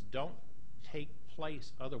conversations don't take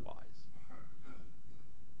place otherwise.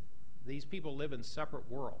 These people live in separate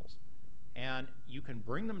worlds. And you can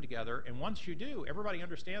bring them together, and once you do, everybody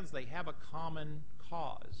understands they have a common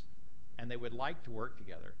cause, and they would like to work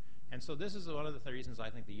together. And so this is one of the reasons I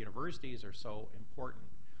think the universities are so important.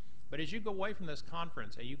 But as you go away from this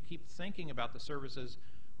conference and you keep thinking about the services,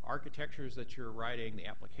 architectures that you're writing, the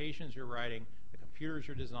applications you're writing, the computers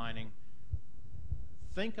you're designing,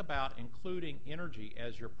 think about including energy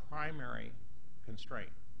as your primary constraint.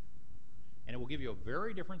 And it will give you a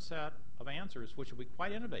very different set of answers, which will be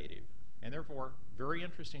quite innovative and therefore very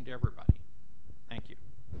interesting to everybody. Thank you.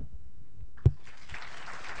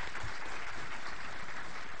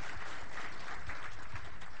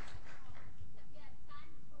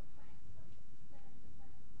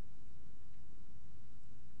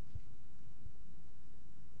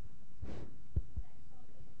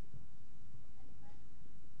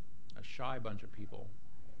 shy bunch of people.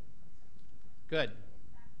 Good.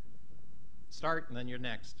 Start, and then you're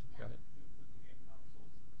next. Go ahead.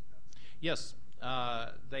 Yes,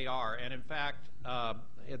 they are. And in fact,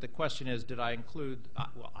 the question is, did I include,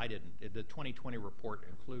 well, I didn't. Did the 2020 report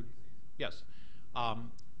include? Yes.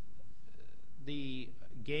 The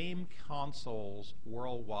game consoles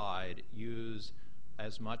worldwide use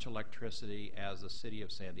as much electricity as the city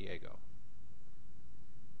of San Diego.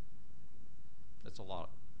 That's a lot.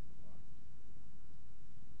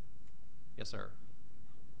 Yes, sir.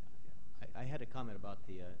 I had a comment about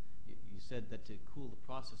the, you said that to cool the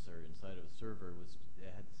processor inside of a server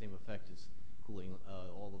had the same effect as cooling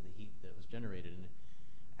all of the heat that was generated. And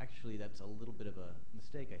actually, that's a little bit of a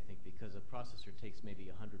mistake, I think, because a processor takes maybe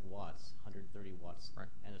 100 watts, 130 watts, right,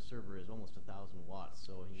 and a server is almost 1,000 watts.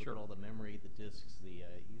 So when you sure, look at all the memory, the disks, the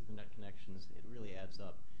Ethernet connections, it really adds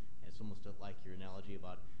up. And it's almost like your analogy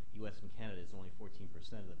about U.S. and Canada is only 14%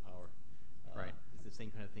 of the power. Right. It's the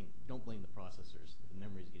same kind of thing. Don't blame the processors. The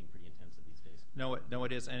memory is getting pretty intensive these days. No,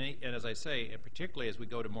 it is. And as I say, particularly as we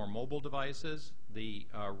go to more mobile devices, the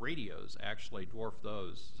radios actually dwarf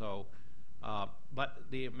those. So, but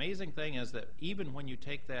the amazing thing is that even when you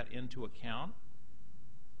take that into account,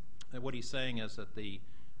 that what he's saying is that the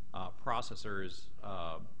processors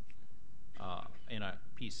in a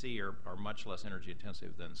PC are much less energy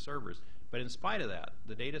intensive than servers. But in spite of that,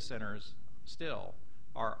 the data centers still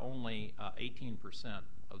are only 18%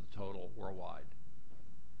 of the total worldwide.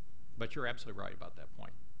 But you're absolutely right about that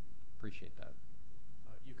point. Appreciate that.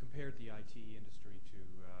 You compared the IT industry to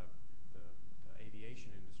the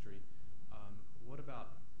aviation industry. What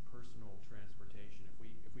about personal transportation?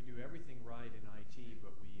 If we do everything right in IT,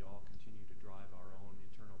 but we all continue to drive our own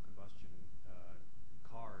internal combustion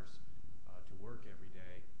cars to work every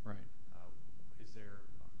day, right?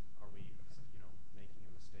 Are we making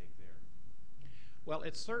a mistake there? Well,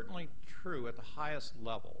 it's certainly true at the highest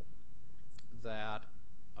level that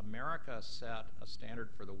America set a standard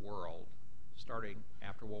for the world, starting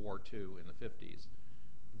after World War II in the 50s,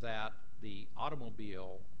 that the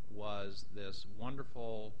automobile was this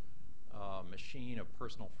wonderful machine of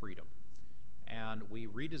personal freedom. And we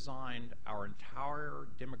redesigned our entire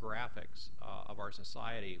demographics of our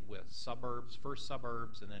society with suburbs, first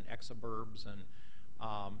suburbs, and then exurbs,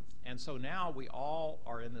 and so now we all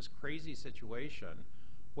are in this crazy situation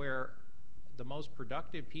where the most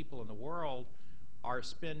productive people in the world are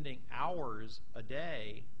spending hours a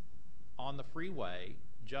day on the freeway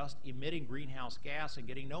just emitting greenhouse gas and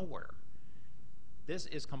getting nowhere. This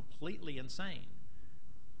is completely insane.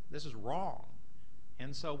 This is wrong.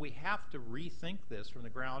 And so we have to rethink this from the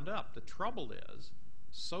ground up. The trouble is,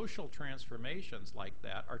 social transformations like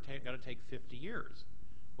that are going to take 50 years.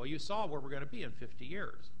 Well, you saw where we're going to be in 50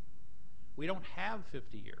 years. We don't have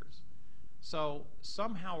 50 years. So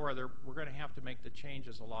somehow or other, we're going to have to make the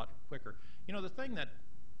changes a lot quicker. You know, the thing that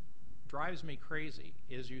drives me crazy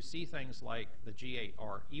is you see things like the G8,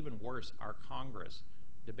 or even worse, our Congress,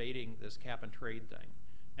 debating this cap and trade thing.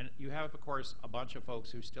 And you have, of course, a bunch of folks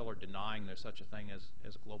who still are denying there's such a thing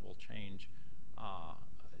as global change,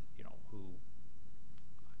 who,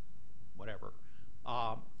 whatever.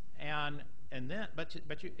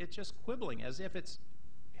 It's just quibbling as if it's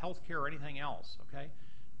healthcare or anything else, okay?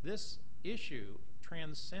 This issue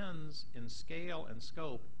transcends in scale and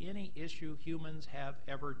scope any issue humans have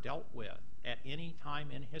ever dealt with at any time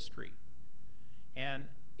in history. And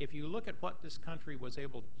if you look at what this country was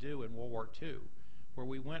able to do in World War II, where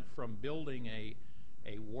we went from building a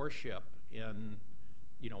warship in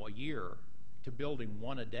a year to building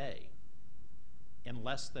one a day in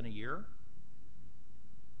less than a year,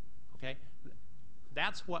 okay?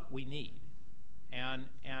 That's what we need. And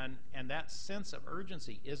that sense of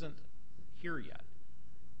urgency isn't here yet.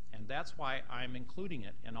 And that's why I'm including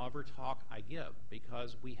it in every talk I give,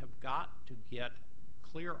 because we have got to get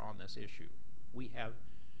clear on this issue. We have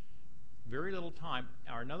very little time.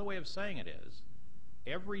 Or another way of saying it is,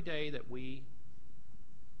 every day that we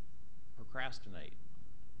procrastinate,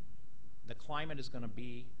 the climate is going to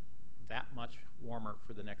be that much warmer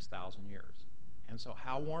for the next 1,000 years. And so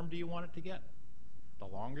how warm do you want it to get? The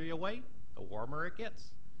longer you wait, the warmer it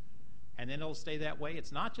gets. And then it'll stay that way.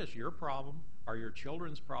 It's not just your problem, or your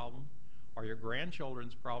children's problem, or your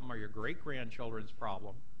grandchildren's problem, or your great-grandchildren's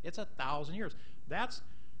problem. It's 1,000 years. That's,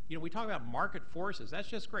 we talk about market forces. That's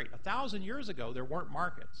just great. 1,000 years ago, there weren't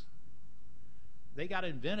markets. They got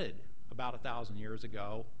invented about 1,000 years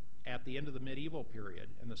ago at the end of the medieval period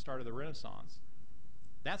and the start of the Renaissance.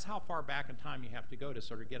 That's how far back in time you have to go to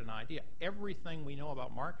sort of get an idea. Everything we know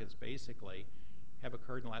about markets basically have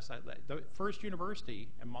occurred in the last. The first university,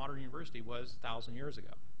 and modern university, was 1,000 years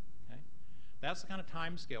ago. Okay? That's the kind of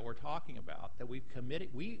time scale we're talking about that we've committed,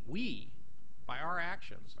 we, by our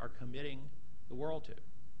actions, are committing the world to.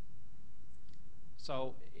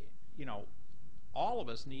 So, you know, all of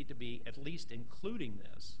us need to be at least including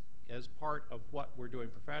this as part of what we're doing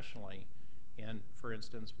professionally, and, for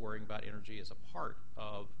instance, worrying about energy as a part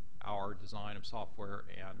of our design of software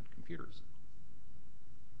and computers.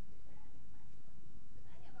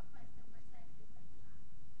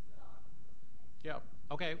 Yeah,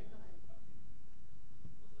 okay.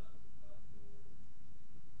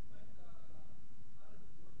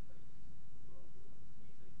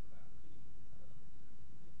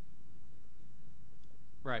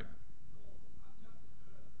 Right.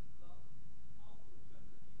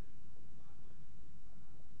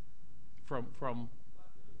 From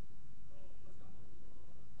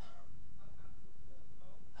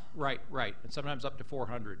right, and sometimes up to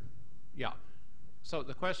 400. Yeah. So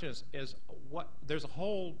the question is what? There's a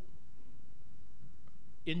whole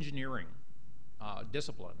engineering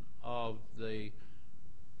discipline of the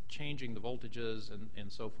changing the voltages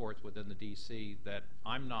and so forth within the DC that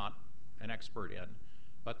I'm not an expert in,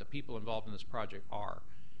 but the people involved in this project are.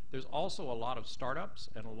 There's also a lot of startups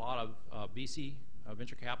and a lot of VC,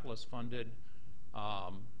 venture capitalist funded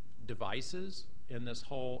devices in this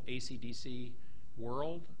whole AC-DC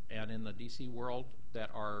world and in the DC world that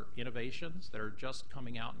are innovations that are just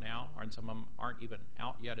coming out now, and some of them aren't even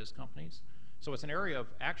out yet as companies. So it's an area of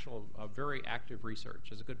actual very active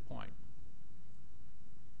research. Is a good point.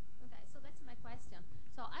 Okay, so that's my question.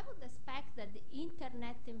 So I would expect that the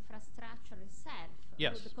internet infrastructure itself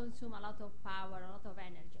Yes. would consume a lot of power, a lot of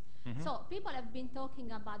energy. Mhm. So people have been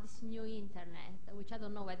talking about this new internet, which I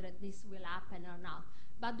don't know whether this will happen or not.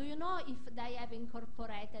 But do you know if they have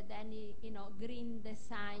incorporated any, green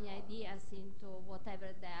design ideas into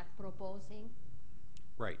whatever they are proposing?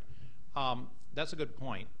 Right. That's a good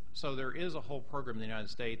point. So there is a whole program in the United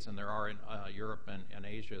States, and there are in Europe and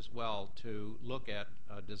Asia as well, to look at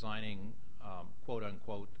designing, quote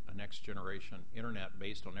unquote, a next generation internet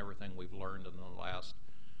based on everything we've learned in the last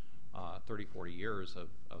 30, 40 years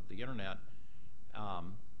of the internet.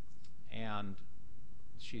 And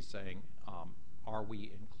she's saying, are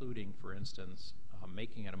we including, for instance,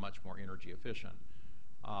 making it a much more energy efficient?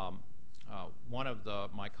 One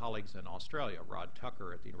of my colleagues in Australia, Rod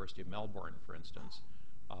Tucker at the University of Melbourne, for instance,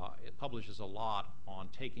 it publishes a lot on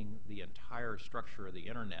taking the entire structure of the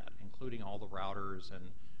internet, including all the routers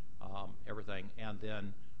and everything, and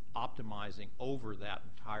then optimizing over that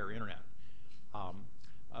entire internet.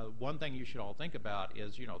 One thing you should all think about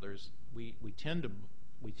is, we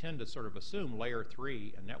tend to sort of assume layer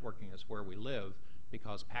 3 and networking is where we live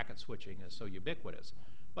because packet switching is so ubiquitous.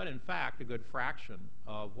 But in fact, a good fraction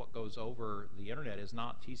of what goes over the internet is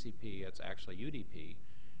not TCP, it's actually UDP.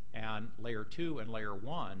 And layer 2 and layer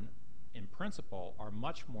 1, in principle, are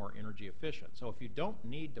much more energy efficient. So if you don't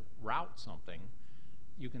need to route something,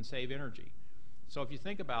 you can save energy. So if you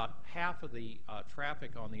think about half of the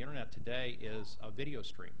traffic on the internet today is video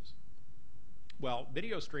streams. Well,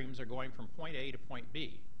 video streams are going from point A to point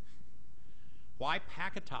B. Why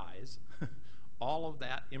packetize all of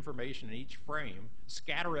that information in each frame,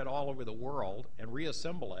 scatter it all over the world, and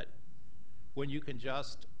reassemble it when you can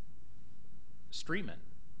just stream it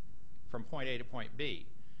from point A to point B?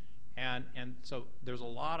 And so there's a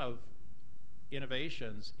lot of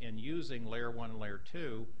innovations in using layer 1 and layer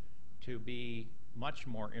 2 to be much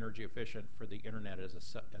more energy efficient for the internet as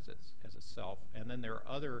itself. And then there are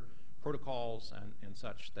other protocols and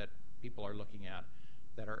such that people are looking at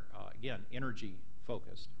that are, again, energy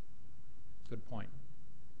focused. Good point.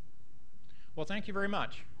 Well, thank you very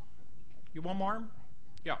much. You want more?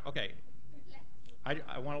 Yeah, okay.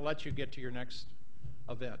 I want to let you get to your next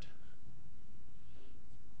event.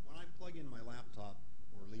 When I plug in my laptop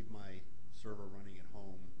or leave my server running at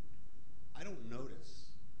home, I don't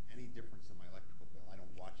notice any difference in my electrical bill. I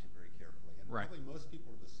don't watch it very carefully. And Right. probably most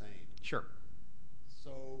people are the same. Sure.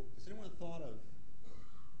 So has anyone thought of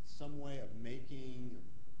some way of making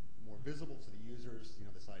more visible to the users,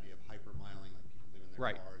 this idea of hypermiling, like people do in their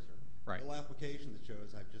Right. cars, or Right. a little application that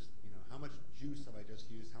shows I've just, how much juice have I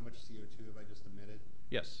just used, how much CO2 have I just emitted?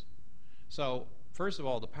 Yes. So first of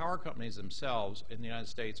all, the power companies themselves in the United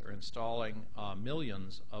States are installing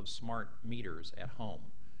millions of smart meters at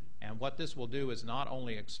home. And what this will do is not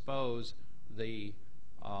only expose the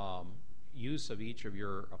use of each of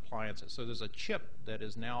your appliances. So there's a chip that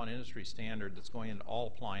is now an industry standard that's going into all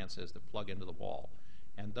appliances that plug into the wall.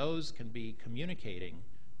 And those can be communicating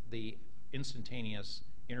the instantaneous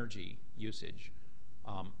energy usage.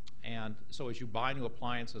 And so as you buy new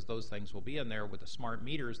appliances, those things will be in there. With the smart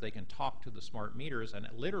meters, they can talk to the smart meters and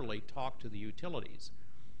literally talk to the utilities.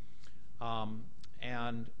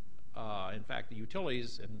 In fact, the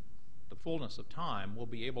utilities, in the fullness of time, will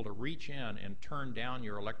be able to reach in and turn down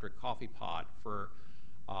your electric coffee pot for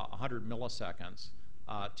 100 milliseconds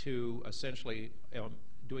to essentially,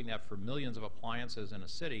 doing that for millions of appliances in a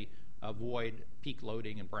city, avoid peak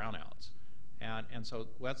loading and brownouts. And so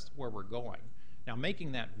that's where we're going. Now,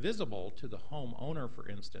 making that visible to the homeowner, for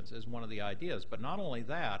instance, is one of the ideas. But not only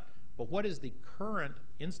that, but what is the current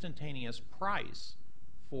instantaneous price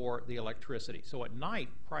for the electricity? So at night,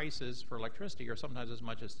 prices for electricity are sometimes as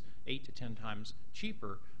much as 8 to 10 times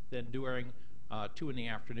cheaper than during 2 in the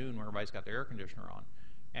afternoon when everybody's got their air conditioner on.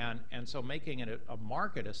 And so making it a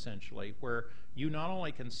market, essentially, where you not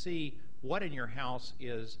only can see what in your house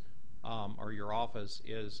is, or your office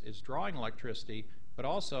is drawing electricity, but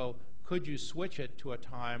also could you switch it to a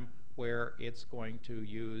time where it's going to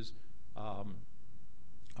use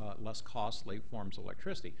less costly forms of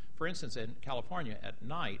electricity. For instance, in California at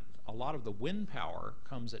night, a lot of the wind power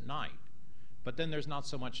comes at night, but then there's not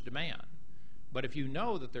so much demand. But if you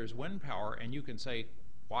know that there's wind power and you can say,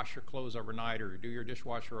 wash your clothes overnight or do your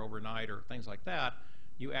dishwasher overnight or things like that,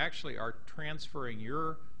 you actually are transferring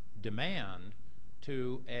your demand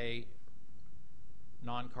to a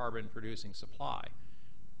non-carbon producing supply.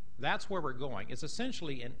 That's where we're going. It's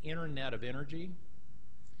essentially an internet of energy.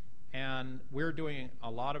 And we're doing a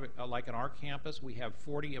lot of it, like on our campus, we have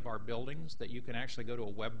 40 of our buildings that you can actually go to a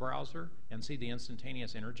web browser and see the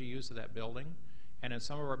instantaneous energy use of that building. And in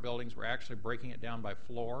some of our buildings, we're actually breaking it down by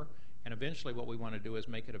floor. And eventually what we want to do is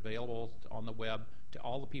make it available on the web to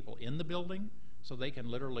all the people in the building so they can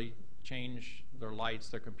literally change their lights,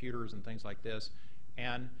 their computers, and things like this.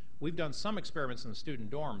 And we've done some experiments in the student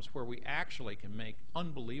dorms where we actually can make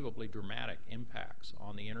unbelievably dramatic impacts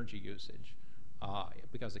on the energy usage.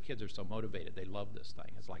 Because the kids are so motivated. They love this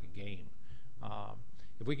thing. It's like a game.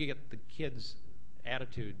 If we could get the kids'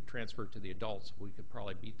 attitude transferred to the adults, we could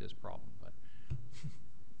probably beat this problem. But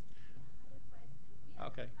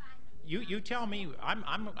okay, you tell me.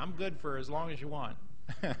 I'm good for as long as you want.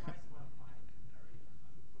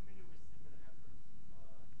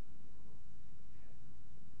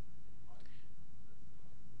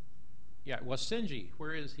 Yeah. Well, Shinji,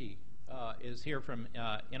 where is he? Is here from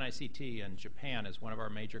NICT in Japan, is one of our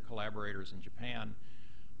major collaborators in Japan.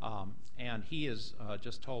 And he has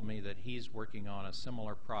just told me that he's working on a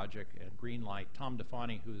similar project at GreenLight. Tom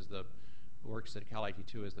Defani, who's works at Cal IT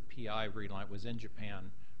 2 as the PI of GreenLight, was in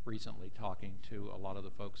Japan recently talking to a lot of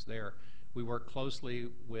the folks there. We work closely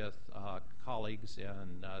with colleagues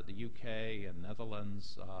in the UK and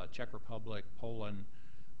Netherlands, Czech Republic, Poland,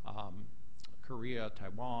 Korea,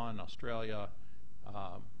 Taiwan, Australia,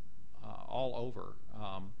 all over.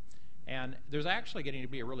 And there's actually getting to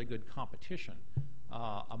be a really good competition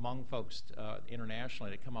among folks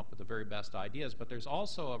internationally to come up with the very best ideas, but there's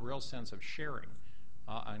also a real sense of sharing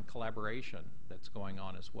and collaboration that's going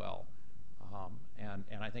on as well.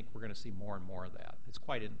 And I think we're going to see more and more of that.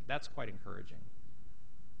 That's quite encouraging.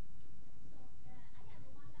 So, I have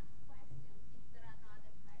one last question, if there are no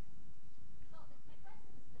other questions. So, my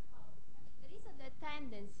question is the following. There is the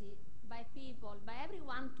tendency by people, by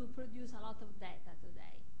everyone, to produce a lot of data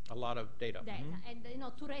today. A lot of data. Mm-hmm. And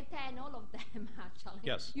to retain all of them, actually.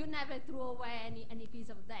 Yes. You never throw away any piece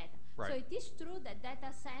of data. Right. So it is true that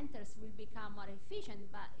data centers will become more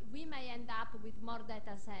efficient, but we may end up with more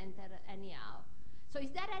data centers anyhow. So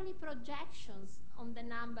is there any projections on the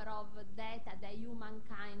number of data that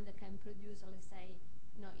humankind can produce, let's say,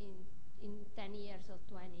 in 10 years or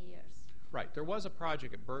 20 years? Right. There was a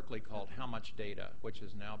project at Berkeley called How Much Data, which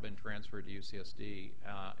has now been transferred to UCSD,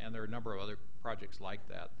 and there are a number of other projects like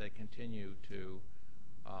that that continue to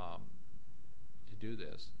do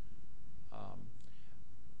this.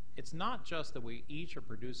 It's not just that we each are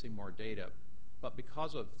producing more data, but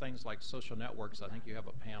because of things like social networks, I think you have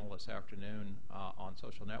a panel this afternoon on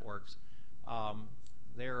social networks,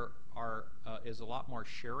 there is a lot more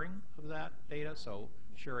sharing of that data, so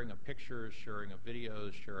sharing of pictures, sharing of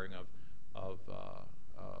videos, sharing of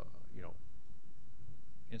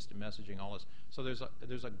instant messaging, all this. So there's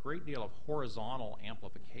a great deal of horizontal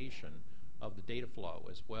amplification of the data flow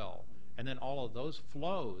as well. And then all of those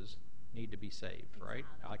flows need to be saved, right?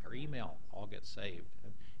 Like our email all gets saved.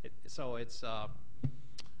 So it's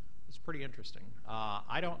pretty interesting.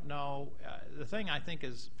 I don't know. The thing I think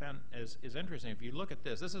is interesting, if you look at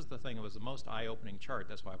this is the thing that was the most eye-opening chart.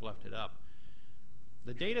 That's why I've left it up.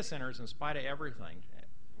 The data centers, in spite of everything,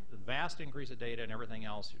 the vast increase of data and everything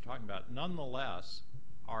else you're talking about, nonetheless,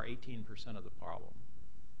 are 18% of the problem.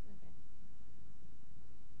 Okay.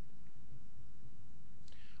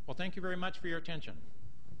 Well, thank you very much for your attention.